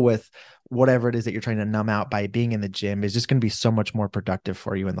deal with whatever it is that you're trying to numb out by being in the gym is just going to be so much more productive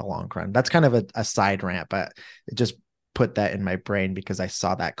for you in the long run. That's kind of a side rant, but it just put that in my brain because I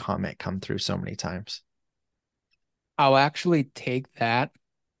saw that comment come through so many times. I'll actually take that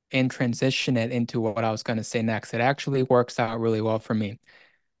and transition it into what I was going to say next. It actually works out really well for me.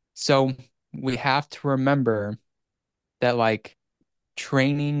 So we have to remember that like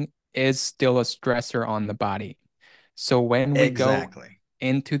training is still a stressor on the body. So when we go Exactly.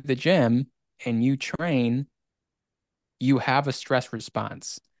 into the gym and you train, you have a stress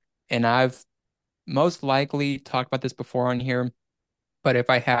response. And I've most likely talked about this before on here, but if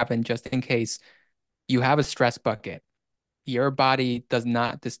I haven't, just in case, you have a stress bucket. Your body does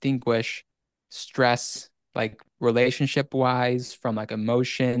not distinguish stress like relationship wise from like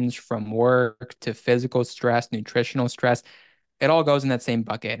emotions, from work to physical stress, nutritional stress. It all goes in that same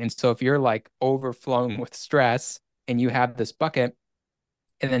bucket. And so if you're like overflowing with stress and you have this bucket,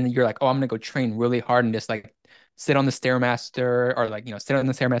 and then you're like, oh, I'm gonna go train really hard and just like sit on the Stairmaster or like, sit on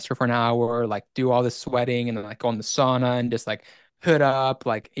the Stairmaster for an hour, like do all this sweating and then like go in the sauna and just like hood up,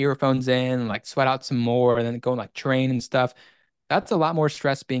 like earphones in, like sweat out some more, and then go and like train and stuff. That's a lot more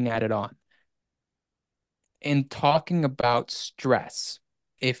stress being added on. In talking about stress,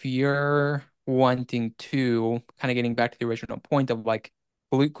 if you're wanting to kind of getting back to the original point of like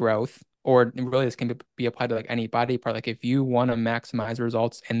glute growth, or really this can be applied to like any body part, like if you want to maximize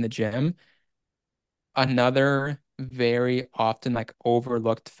results in the gym, another very often like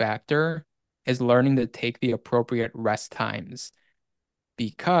overlooked factor is learning to take the appropriate rest times,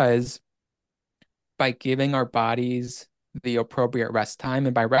 because by giving our bodies the appropriate rest time,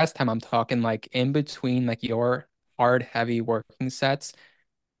 and by rest time I'm talking like in between like your hard heavy working sets,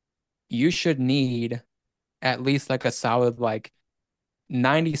 you should need at least like a solid like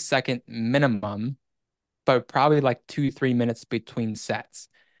 90-second minimum, but probably like 2 3 minutes between sets.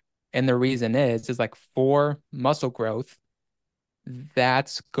 And the reason is like for muscle growth,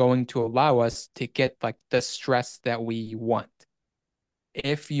 that's going to allow us to get like the stress that we want.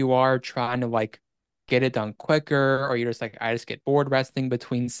 If you are trying to like get it done quicker, or you're just like, I just get bored resting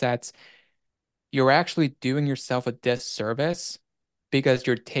between sets, you're actually doing yourself a disservice, because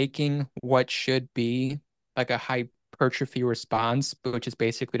you're taking what should be like a hypertrophy response, which is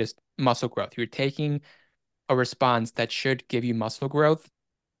basically just muscle growth. You're taking a response that should give you muscle growth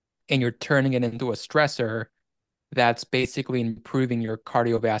and you're turning it into a stressor that's basically improving your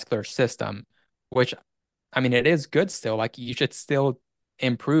cardiovascular system, which I mean, it is good still. Like you should still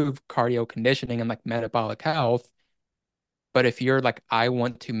improve cardio conditioning and like metabolic health. But if you're like, I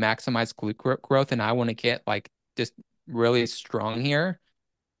want to maximize growth and I want to get like just really strong here,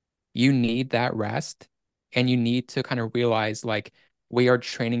 you need that rest, and you need to kind of realize like we are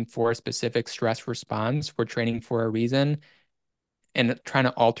training for a specific stress response. We're training for a reason, and trying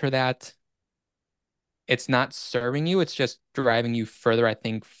to alter that, it's not serving you. It's just driving you further, I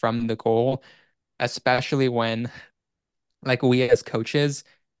think, from the goal, especially when like we as coaches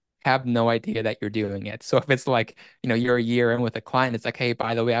have no idea that you're doing it. So if it's like, you're a year in with a client, it's like, hey,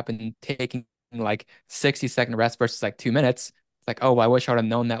 by the way, I've been taking like 60-second rest versus like 2 minutes. It's like, oh, well, I wish I would have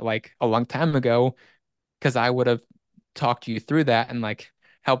known that like a long time ago, because I would have talked you through that and like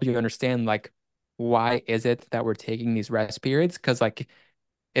help you understand like why is it that we're taking these rest periods? Because like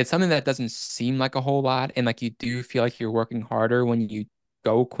it's something that doesn't seem like a whole lot, and like you do feel like you're working harder when you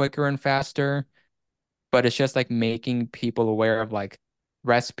go quicker and faster. but it's just like making people aware of like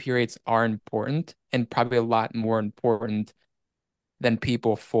rest periods are important and probably a lot more important than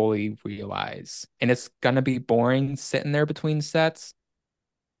people fully realize. And it's gonna be boring sitting there between sets,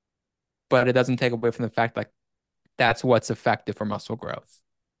 but it doesn't take away from the fact like that's what's effective for muscle growth.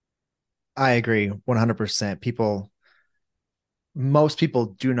 I agree 100%. Most people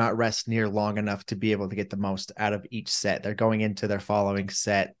do not rest near long enough to be able to get the most out of each set. They're going into their following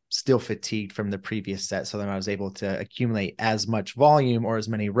set still fatigued from the previous set. So they're not able to accumulate as much volume or as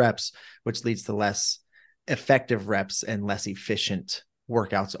many reps, which leads to less effective reps and less efficient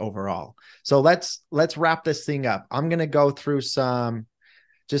workouts overall. So let's wrap this thing up. I'm going to go through some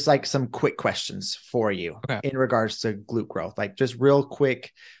quick questions for you Okay. in regards to glute growth, like just real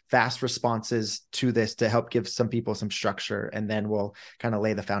quick, fast responses to this to help give some people some structure. And then we'll kind of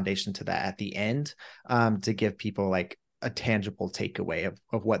lay the foundation to that at the end, to give people like a tangible takeaway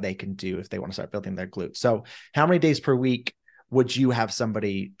of what they can do if they want to start building their glutes. So how many days per week would you have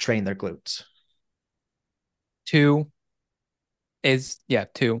somebody train their glutes? Two is yeah,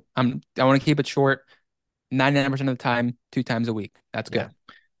 two. I want to keep it short. 99% of the time, 2 times a week. That's Yeah. good.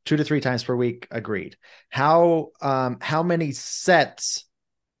 2 to 3 times per week. Agreed. How many sets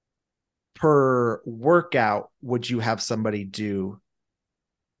per workout would you have somebody do?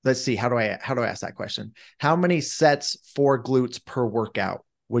 Let's see. How do I ask that question? How many sets for glutes per workout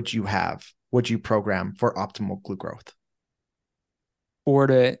would you program for optimal glute growth? 4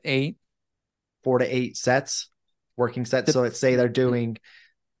 to 8. 4 to 8 sets, working sets. The, So let's say they're doing,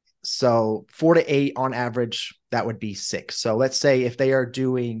 so 4 to 8 on average, that would be 6. So let's say if they are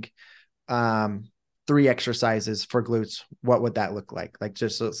doing um 3 exercises for glutes, what would that look like? Like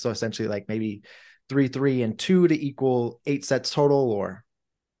just so essentially like maybe 3, 3, and 2 to equal 8 sets total, or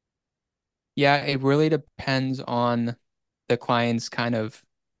yeah, it really depends on the client's kind of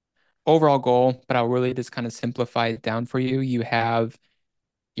overall goal, but I'll really just kind of simplify it down for you. You have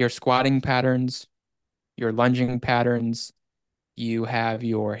your squatting patterns, your lunging patterns, you have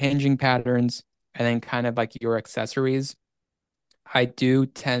your hinging patterns, and then kind of like your accessories. I do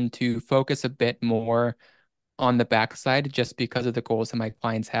tend to focus a bit more on the backside just because of the goals that my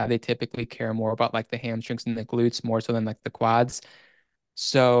clients have. They typically care more about like the hamstrings and the glutes more so than like the quads.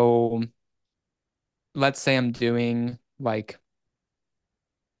 So let's say I'm doing like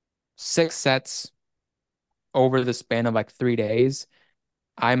 6 sets over the span of like 3 days.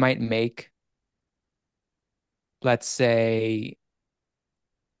 I might make, let's say,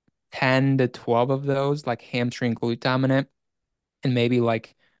 10 to 12 of those like hamstring glute dominant, and maybe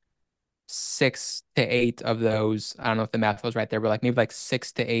like 6 to 8 of those. I don't know if the math was right there, but like maybe like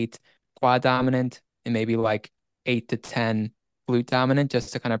 6 to 8 quad dominant, and maybe like 8 to 10 glute dominant,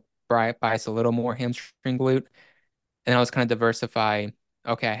 just to kind of bias a little more hamstring glute. And I was kind of diversify.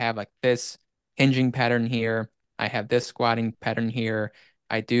 Okay, I have like this hinging pattern here. I have this squatting pattern here.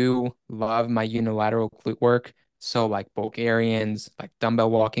 I do love my unilateral glute work. So like Bulgarians, like dumbbell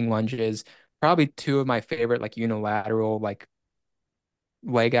walking lunges, probably two of my favorite like unilateral like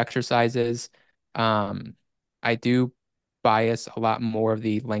leg exercises. Um, I do bias a lot more of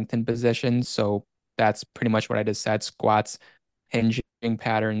the lengthened positions. So that's pretty much what I just said: squats, hinging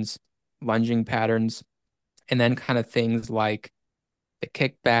patterns, lunging patterns, and then kind of things like the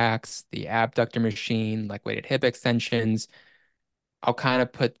kickbacks, the abductor machine, like weighted hip extensions. I'll kind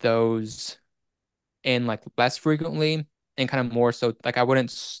of put those in like less frequently and kind of more so like I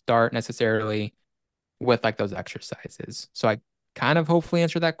wouldn't start necessarily with like those exercises. So I kind of hopefully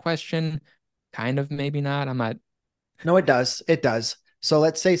answer that question. Kind of, maybe not. I'm not. no, it does. It does. So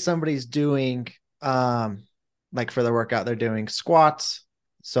let's say somebody's doing like for the workout, they're doing squats.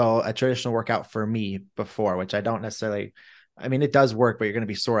 So a traditional workout for me before, which I don't necessarily, I mean, it does work, but you're going to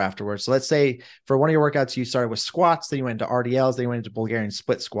be sore afterwards. So let's say for one of your workouts, you started with squats, then you went into RDLs, then you went into Bulgarian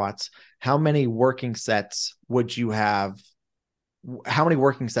split squats. How many working sets would you have? How many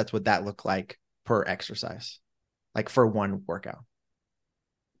working sets would that look like per exercise? Like for one workout?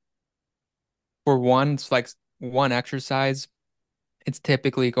 For one, it's like one exercise, it's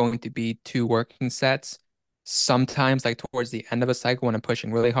typically going to be 2 working sets. Sometimes, like towards the end of a cycle, when I'm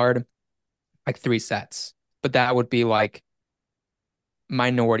pushing really hard, like 3 sets. But that would be like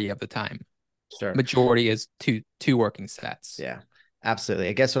minority of the time. Sure. Majority is two working sets. Yeah, absolutely.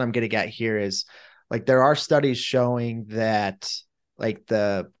 I guess what I'm getting at here is like there are studies showing that like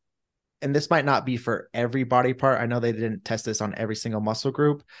and this might not be for every body part. I know they didn't test this on every single muscle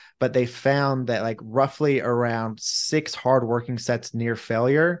group, but they found that like roughly around 6 hard working sets near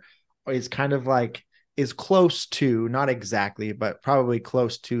failure is kind of like is close to, not exactly, but probably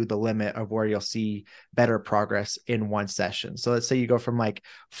close to the limit of where you'll see better progress in one session. So let's say you go from like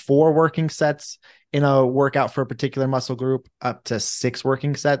 4 working sets in a workout for a particular muscle group up to 6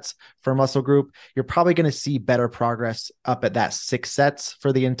 working sets for a muscle group. You're probably going to see better progress up at that 6 sets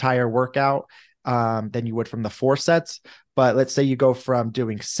for the entire workout than you would from the 4 sets. But let's say you go from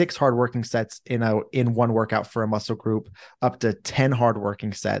doing 6 hard working sets in one workout for a muscle group up to 10 hard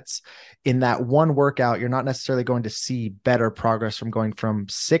working sets. In that one workout, you're not necessarily going to see better progress from going from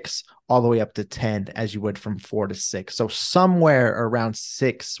 6 all the way up to 10 as you would from 4 to 6. So somewhere around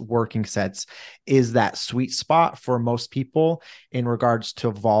 6 working sets is that sweet spot for most people in regards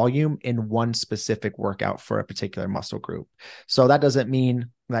to volume in one specific workout for a particular muscle group. So that doesn't mean,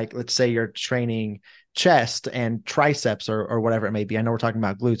 like, let's say you're training chest and triceps or whatever it may be. I know we're talking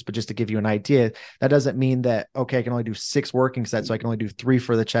about glutes, but just to give you an idea, that doesn't mean that, okay, I can only do 6 working sets. So I can only do 3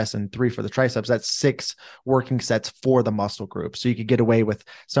 for the chest and 3 for the triceps. That's 6 working sets for the muscle group. So you could get away with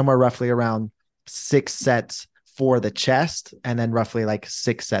somewhere roughly around 6 sets for the chest and then roughly like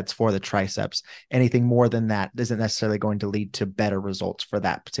 6 sets for the triceps. Anything more than that isn't necessarily going to lead to better results for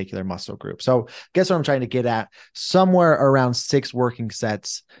that particular muscle group. So guess what I'm trying to get at, somewhere around 6 working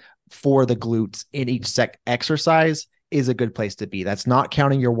sets for the glutes in each exercise is a good place to be. That's not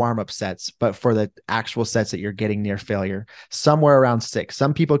counting your warm-up sets, but for the actual sets that you're getting near failure, somewhere around 6.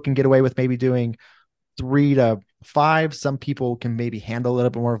 Some people can get away with maybe doing 3 to 5. Some people can maybe handle a little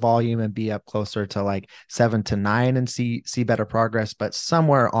bit more volume and be up closer to like 7 to 9 and see better progress. But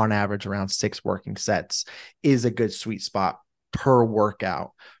somewhere on average around 6 working sets is a good sweet spot per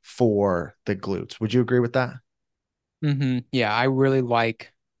workout for the glutes. Would you agree with that? Yeah, I really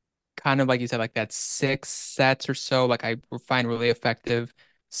like kind of like you said, like that 6 sets or so. Like I find really effective.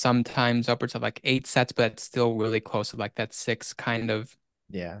 Sometimes upwards of like 8 sets, but it's still really close to like that 6 kind of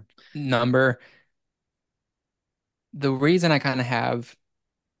Yeah. number. The reason I kind of have,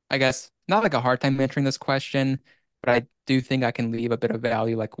 I guess, not like a hard time answering this question, but I do think I can leave a bit of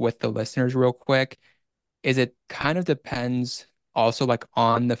value like with the listeners real quick, is it kind of depends also like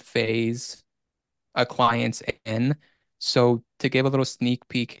on the phase a client's in. So to give a little sneak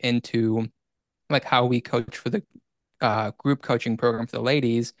peek into like how we coach for the group coaching program for the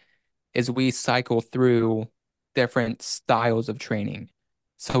ladies, is we cycle through different styles of training.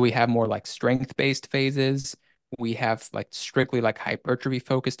 So we have more like strength-based phases. We have like strictly like hypertrophy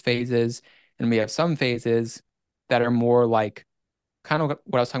focused phases. And we have some phases that are more like kind of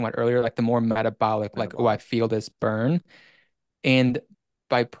what I was talking about earlier, like the more metabolic, like, oh, I Metabolic. feel this burn. And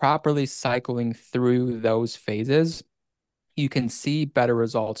by properly cycling through those phases, you can see better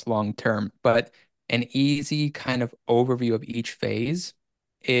results long term. But an easy kind of overview of each phase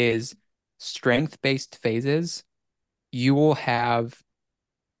is strength-based phases. You will have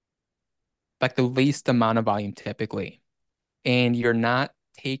like the least amount of volume typically, and you're not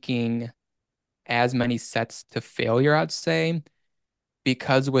taking as many sets to failure, I'd say,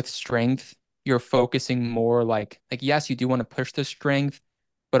 because with strength, you're focusing more like yes, you do want to push the strength,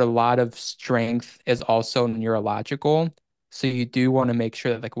 but a lot of strength is also neurological. So you do want to make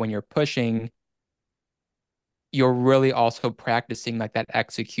sure that like when you're pushing, you're really also practicing like that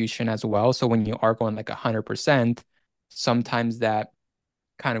execution as well. So when you are going like 100%, sometimes that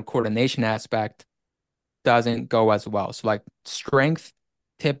kind of coordination aspect doesn't go as well. So like strength,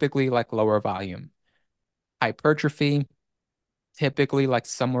 typically like lower volume. Hypertrophy, typically like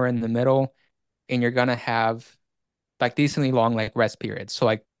somewhere in the middle, and you're gonna have like decently long like rest periods. So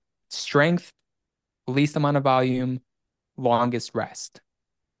like strength, least amount of volume, longest rest.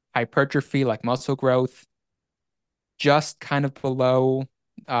 Hypertrophy, like muscle growth, just kind of below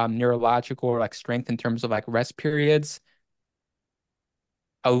neurological or like strength in terms of like rest periods,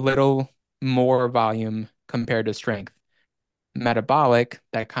 a little more volume compared to strength. Metabolic,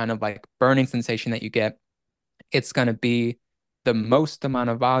 that kind of like burning sensation that you get, it's going to be the most amount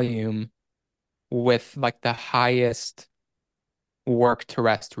of volume with like the highest work to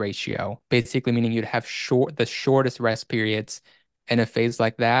rest ratio. Basically meaning you'd have the shortest rest periods in a phase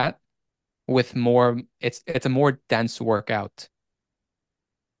like that with more it's a more dense workout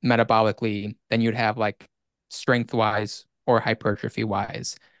metabolically than you'd have like strength wise or hypertrophy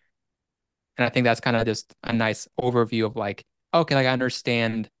wise. And I think that's kind of just a nice overview of like, okay, like I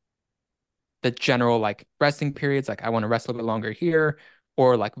understand the general like resting periods, like I want to rest a little bit longer here,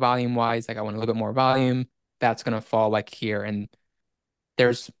 or like volume wise, like I want a little bit more volume. That's gonna fall like here. And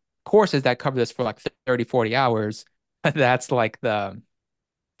there's courses that cover this for like 30, 40 hours. That's like the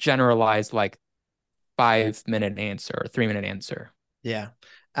generalized like 5 minute answer or 3 minute answer. Yeah,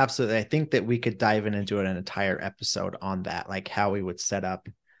 absolutely. I think that we could dive in and do an entire episode on that, like how we would set up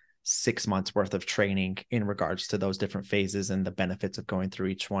 6 months worth of training in regards to those different phases and the benefits of going through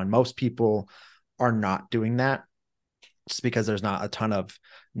each one. Most people are not doing that just because there's not a ton of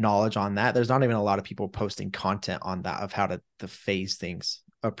knowledge on that. There's not even a lot of people posting content on that of how to phase things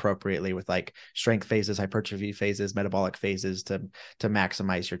appropriately with like strength phases, hypertrophy phases, metabolic phases to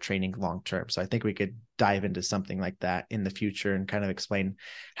maximize your training long term. So I think we could dive into something like that in the future and kind of explain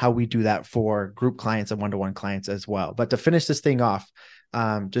how we do that for group clients and one-to-one clients as well. But to finish this thing off,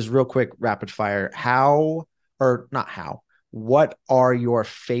 just real quick, rapid fire, how or not how, what are your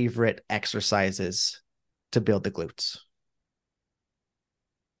favorite exercises to build the glutes?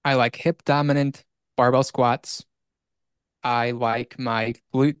 I like hip dominant barbell squats. I like my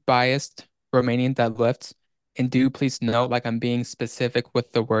glute biased Romanian deadlifts. And do please note, like I'm being specific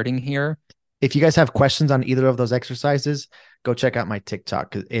with the wording here. If you guys have questions on either of those exercises, go check out my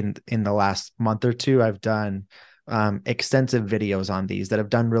TikTok. In the last month or two, I've done extensive videos on these that have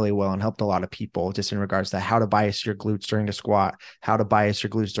done really well and helped a lot of people just in regards to how to bias your glutes during a squat, how to bias your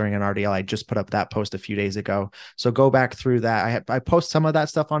glutes during an RDL. I just put up that post a few days ago. So go back through that. I post some of that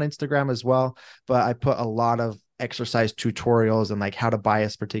stuff on Instagram as well, but I put a lot of exercise tutorials and like how to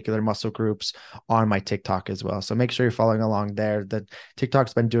bias particular muscle groups on my TikTok as well. So make sure you're following along there. The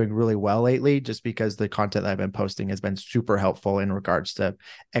TikTok's been doing really well lately just because the content that I've been posting has been super helpful in regards to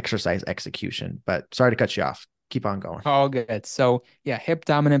exercise execution. But sorry to cut you off. Keep on going. All good. So yeah, hip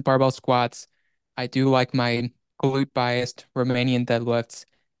dominant barbell squats. I do like my glute biased Romanian deadlifts.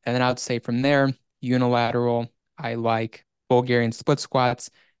 And then I would say from there, unilateral. I like Bulgarian split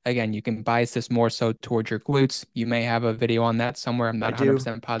squats. Again, you can bias this more so towards your glutes. You may have a video on that somewhere. I'm I not do.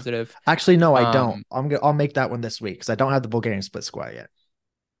 100% positive. Actually, no, I don't. Um, I'll make that one this week because I don't have the Bulgarian split squat yet.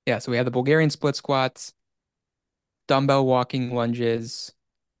 yeah, so we have the Bulgarian split squats, dumbbell walking lunges,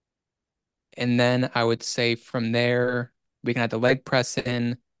 and then I would say from there, we can add the leg press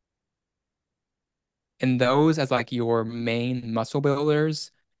in. And those as like your main muscle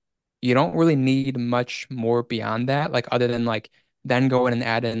builders, you don't really need much more beyond that, like other than like then go in and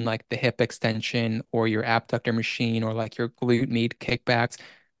add in like the hip extension or your abductor machine or like your glute med kickbacks.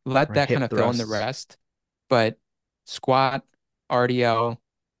 Let Or that kind hip of fill in the thrusts. rest. But squat, RDL,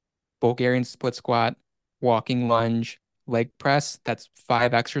 Bulgarian split squat, walking lunge, leg press, that's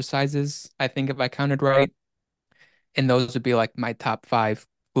 5 exercises, I think, if I counted right. And those would be like my top 5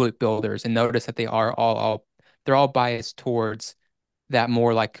 glute builders. And notice that they are all they're all biased towards that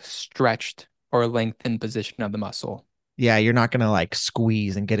more like stretched or lengthened position of the muscle. Yeah, you're not going to like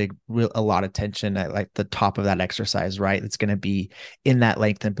squeeze and get a lot of tension at like the top of that exercise, right? It's going to be in that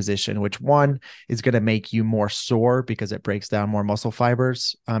lengthened position, which one is going to make you more sore because it breaks down more muscle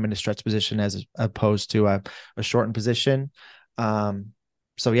fibers in a stretch position as opposed to a shortened position. Um,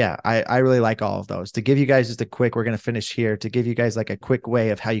 so yeah, I really like all of those. To give you guys just a quick, we're going to finish here to give you guys like a quick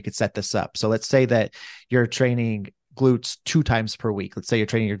way of how you could set this up. So let's say that you're training glutes 2 times per week. Let's say you're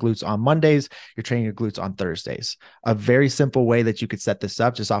training your glutes on Mondays, you're training your glutes on Thursdays. A very simple way that you could set this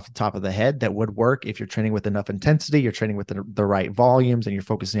up just off the top of the head that would work if you're training with enough intensity, you're training with the right volumes, and you're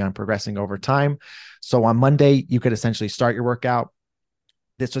focusing on progressing over time. So on Monday, you could essentially start your workout.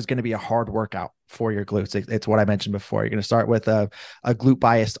 This was going to be a hard workout for your glutes. It's what I mentioned before. You're going to start with a glute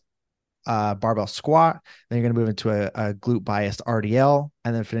biased barbell squat. Then you're going to move into a glute biased RDL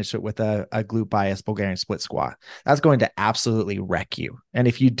and then finish it with a glute biased Bulgarian split squat. That's going to absolutely wreck you. And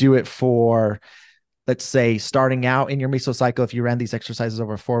if you do it for, let's say, starting out in your mesocycle, if you ran these exercises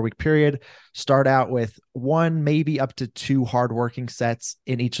over a 4-week period, start out with 1, maybe up to 2 hard working sets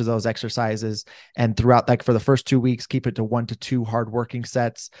in each of those exercises. And throughout, like for the first 2 weeks, keep it to 1 to 2 hard working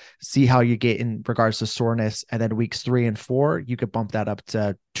sets, see how you get in regards to soreness. And then weeks 3 and 4, you could bump that up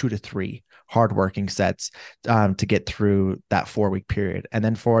to 2 to 3 hard working sets to get through that 4-week period. And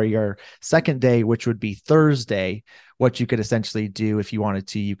then for your second day, which would be Thursday, what you could essentially do if you wanted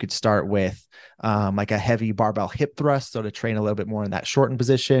to, you could start with like a heavy barbell hip thrust. So to train a little bit more in that shortened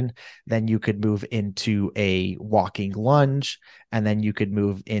position, then you could move into a walking lunge, and then you could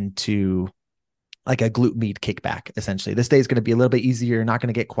move into like a glute med kickback. Essentially, this day is going to be a little bit easier. You're not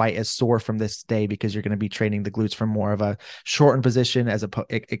going to get quite as sore from this day because you're going to be training the glutes from more of a shortened position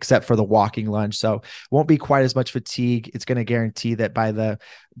except for the walking lunge. So won't be quite as much fatigue. It's going to guarantee that by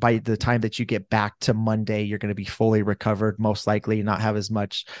the time that you get back to Monday, you're going to be fully recovered, most likely not have as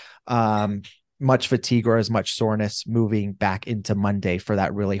much much fatigue or as much soreness moving back into Monday for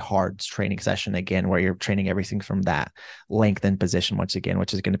that really hard training session again, where you're training everything from that lengthened position once again,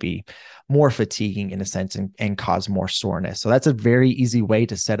 which is going to be more fatiguing in a sense and cause more soreness. So that's a very easy way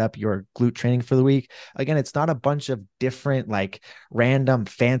to set up your glute training for the week. Again, it's not a bunch of different, like random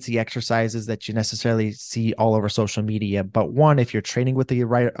fancy exercises that you necessarily see all over social media. But one, if you're training with the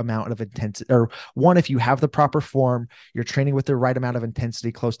right amount of intensity, or one, if you have the proper form, you're training with the right amount of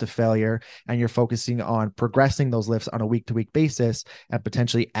intensity close to failure, and you're focusing on progressing those lifts on a week to week basis and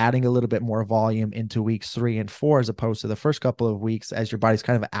potentially adding a little bit more volume into weeks 3 and 4, as opposed to the first couple of weeks, as your body's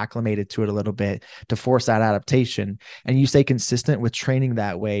kind of acclimated to it a little bit to force that adaptation. And you stay consistent with training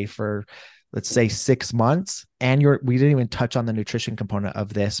that way for, let's say, 6 months. And we didn't even touch on the nutrition component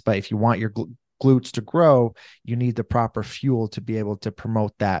of this, but if you want your glutes to grow, you need the proper fuel to be able to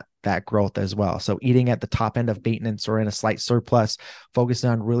promote that growth as well. So eating at the top end of maintenance or in a slight surplus, focusing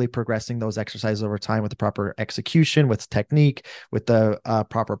on really progressing those exercises over time with the proper execution, with technique, with the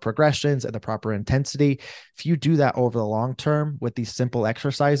proper progressions and the proper intensity. If you do that over the long term with these simple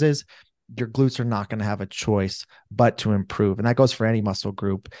exercises, your glutes are not going to have a choice but to improve. And that goes for any muscle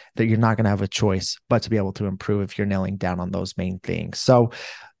group, that you're not going to have a choice but to be able to improve if you're nailing down on those main things. So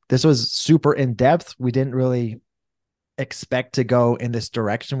this was super in depth. We didn't really expect to go in this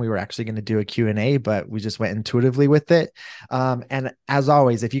direction. We were actually going to do a Q&A, but we just went intuitively with it. And as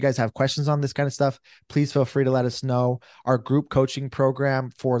always, if you guys have questions on this kind of stuff, please feel free to let us know. Our group coaching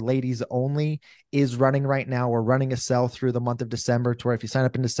program for ladies only is running right now. We're running a sale through the month of December, to where if you sign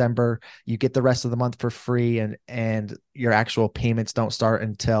up in December, you get the rest of the month for free, and your actual payments don't start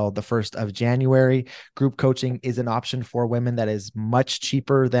until the 1st of January. Group coaching is an option for women that is much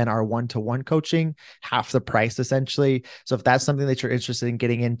cheaper than our one-to-one coaching, half the price essentially. So if that's something that you're interested in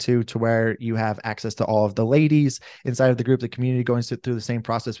getting into, to where you have access to all of the ladies inside of the group, the community going through the same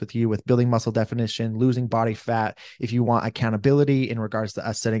process with you, with building muscle definition, losing body fat. If you want accountability in regards to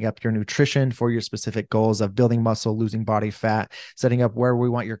us setting up your nutrition for your specific goals of building muscle, losing body fat, setting up where we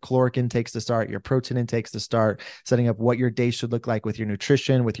want your caloric intakes to start, your protein intakes to start, setting up what your day should look like with your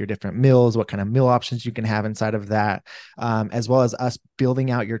nutrition, with your different meals, what kind of meal options you can have inside of that, as well as us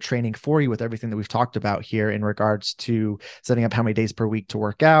building out your training for you with everything that we've talked about here in regards to setting up how many days per week to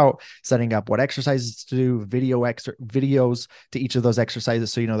work out, setting up what exercises to do, videos to each of those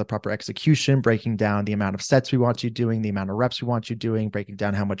exercises so you know the proper execution, breaking down the amount of sets we want you doing, the amount of reps we want you doing, breaking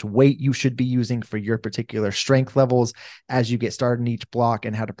down how much weight you should be using for your particular strength levels as you get started in each block,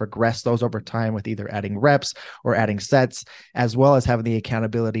 and how to progress those over time with either adding reps or adding sets, as well as having the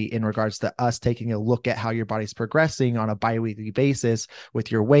accountability in regards to us taking a look at how your body's progressing on a bi-weekly basis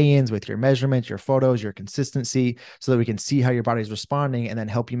with your weigh-ins, with your measurements, your photos, your consistency, so that we can see how your body's responding and then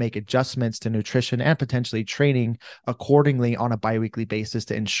help you make adjustments to nutrition and potentially training accordingly on a bi-weekly basis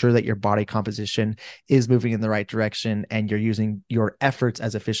to ensure that your body composition is moving in the right direction and you're using your efforts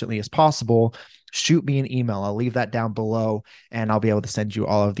as efficiently as possible. Shoot me an email. I'll leave that down below, and I'll be able to send you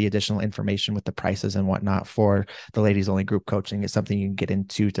all of the additional information with the prices and whatnot for the ladies only group coaching. It's something you can get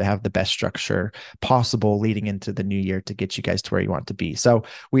into to have the best structure possible leading into the new year to get you guys to where you want to be. So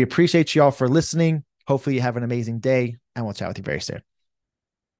we appreciate you all for listening. Hopefully you have an amazing day, and we'll chat with you very soon.